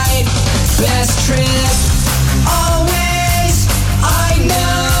right, best trip. Always, I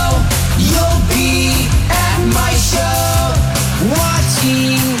know you'll be at my show.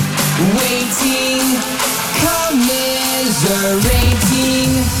 Watching, waiting, commiserating.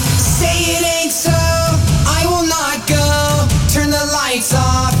 Say it ain't so, I will not go. Turn the lights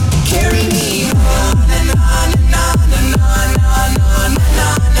off, carry me home.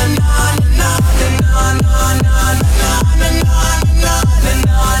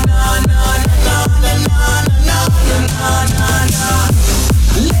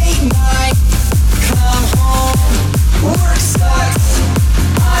 Late night, come home, work sucks,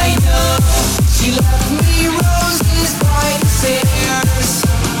 I know. She left me roses by the stairs.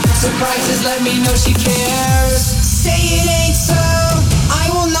 Surprises let me know she cares. Say it ain't so, I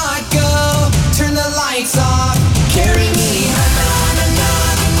will not go. Turn the lights off, carry me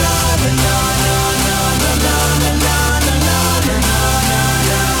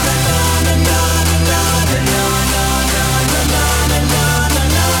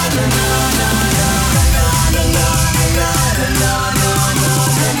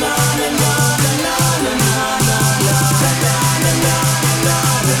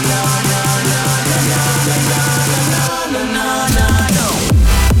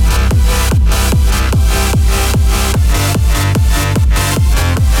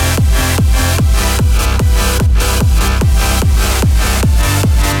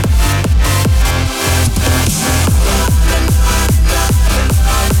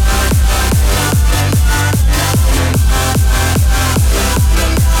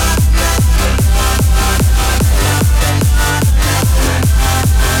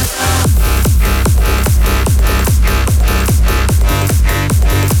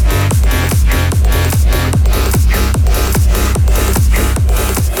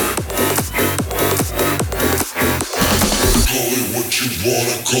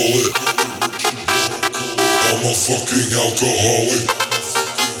wanna call it. I'm a fucking alcoholic.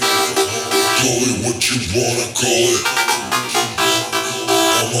 Call it what you wanna call it.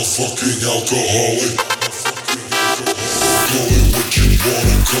 I'm a fucking alcoholic. Call it what you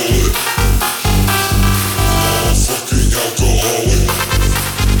wanna call it. I'm a fucking alcoholic.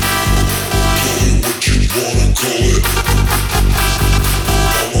 Call it what you wanna call it.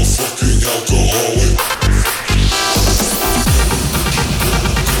 I'm a fucking alcoholic.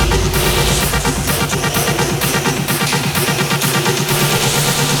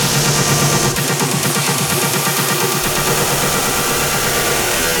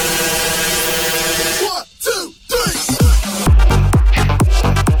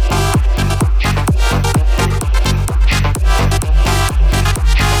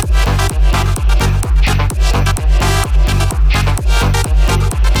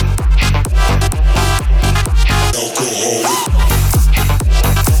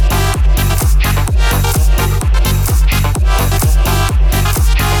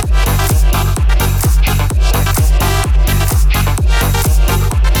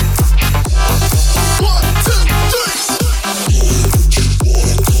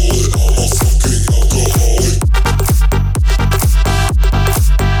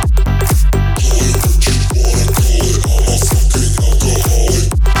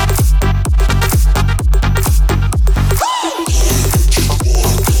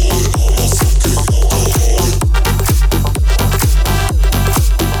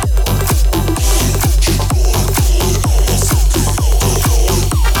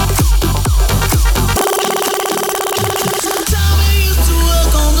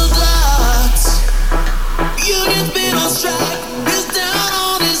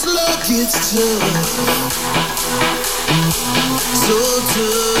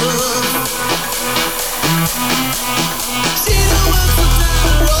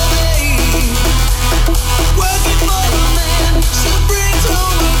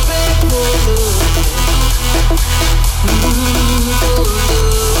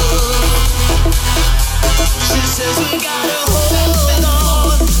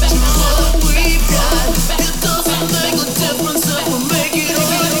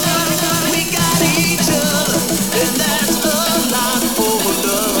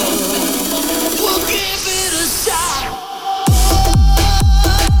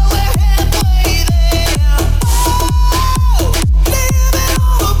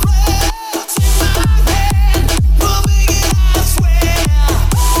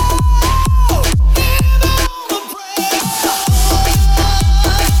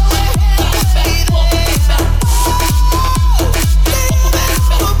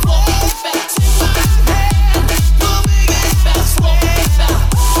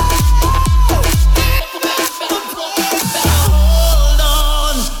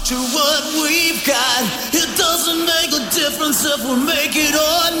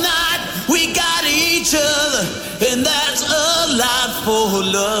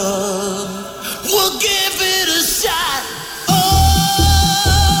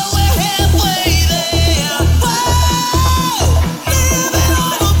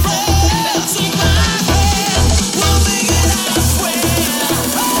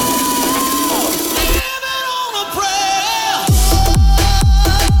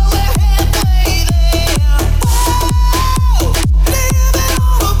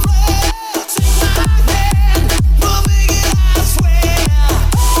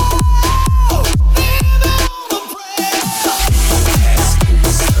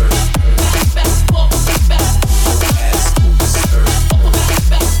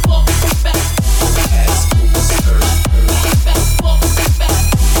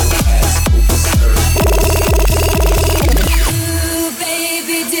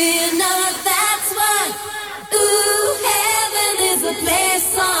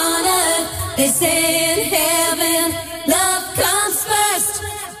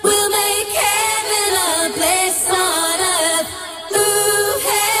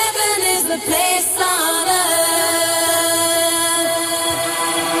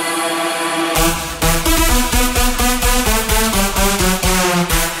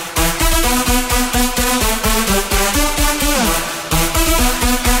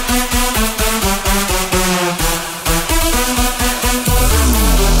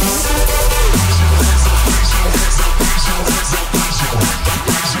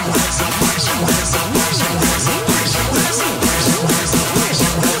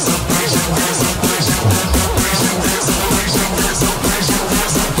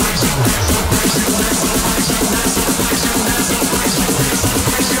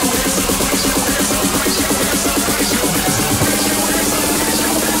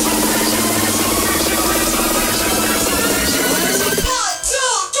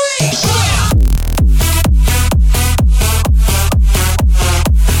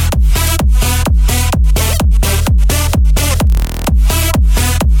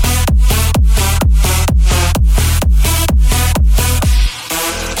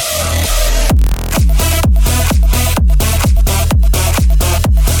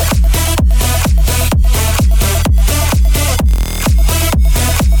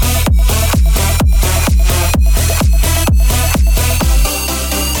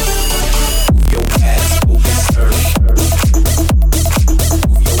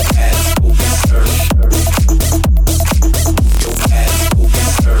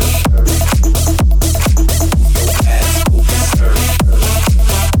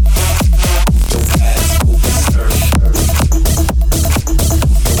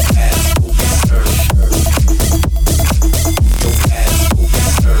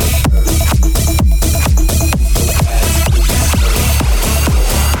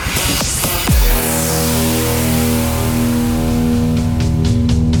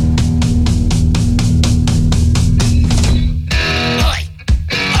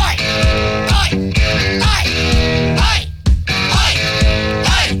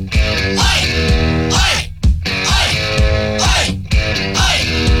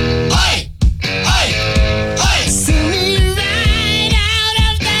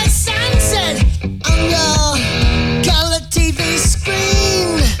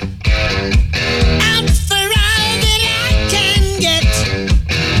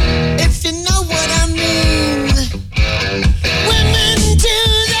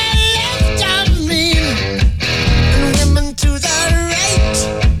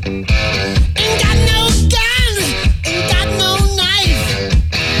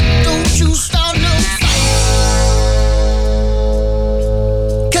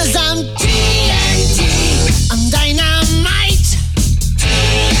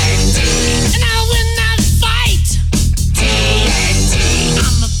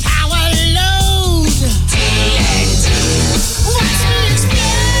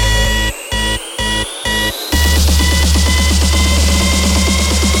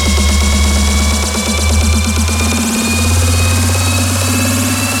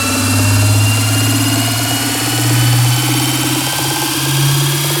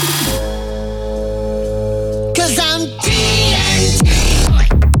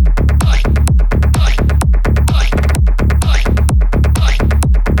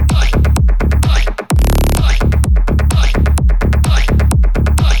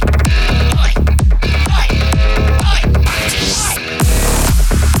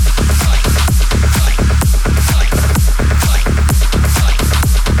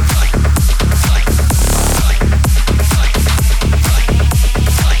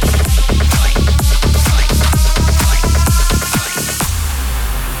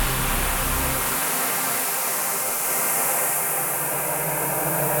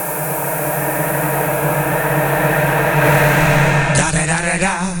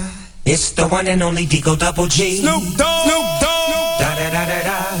 the one and only Digo Double G. Snoop Dogg. Da da da da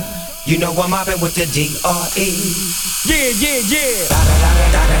da. You know I'm mobbing with the D.R.E. Yeah, yeah, yeah.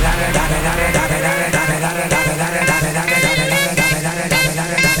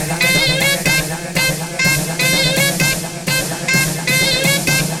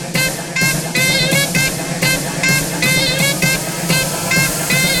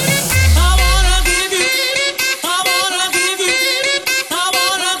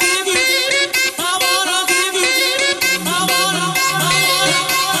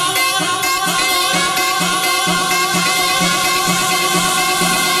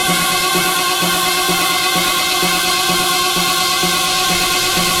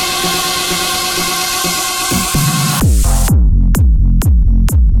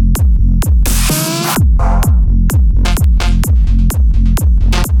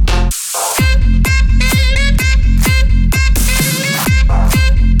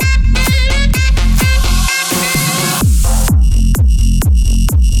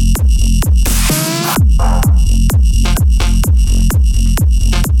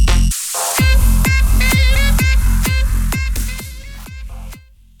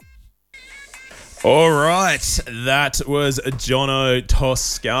 All right, that was JONO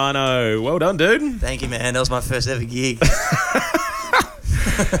TOSCANO. Well done, dude. Thank you, man. That was my first ever gig.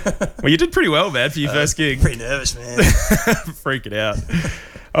 Well, you did pretty well, man, for your first gig. Pretty nervous, man. Freaking out.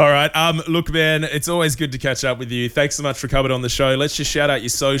 All right. Look, man, it's always good to catch up with you. Thanks so much for coming on the show. Let's just shout out your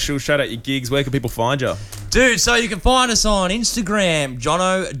socials, shout out your gigs. Where can people find you? Dude, so you can find us on Instagram,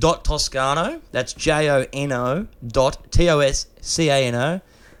 jono.toscano. That's JONO.TOSCANO.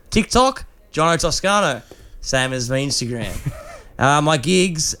 TikTok, Jono Toscano. Same as my Instagram. My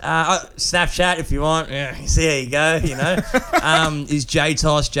gigs, Snapchat if you want. Yeah, see how you go, you know. Is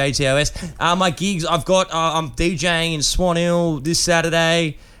JTOS, JTOS. My gigs, I've got, I'm DJing in Swan Hill this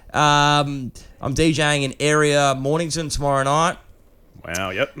Saturday. I'm DJing in Area Mornington tomorrow night. Wow,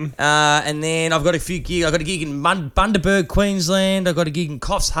 yep. And then I've got a few gigs. I've got a gig in Bundaberg, Queensland. I've got a gig in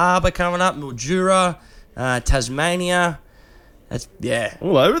Coffs Harbour coming up, Mildura, Tasmania. That's, yeah.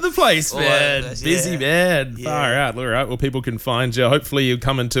 All over the place, man. Place, Busy, yeah. man. Yeah. Far out. All right. Well, people can find you. Hopefully you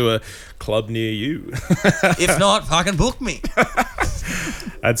come into a club near you. If not, fucking book me.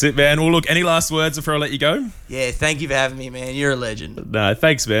 That's it, man. Well, look, any last words before I let you go? Yeah, thank you for having me, man. You're a legend. No,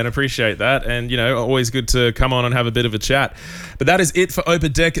 thanks, man. Appreciate that. And, you know, always good to come on and have a bit of a chat. But that is it for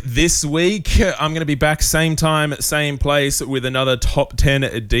Open Deck this week. I'm going to be back same time, same place with another top 10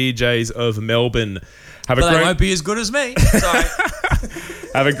 DJs of Melbourne. But they won't be as good as me. Sorry.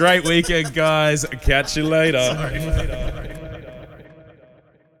 Have a great weekend, guys. Catch you later.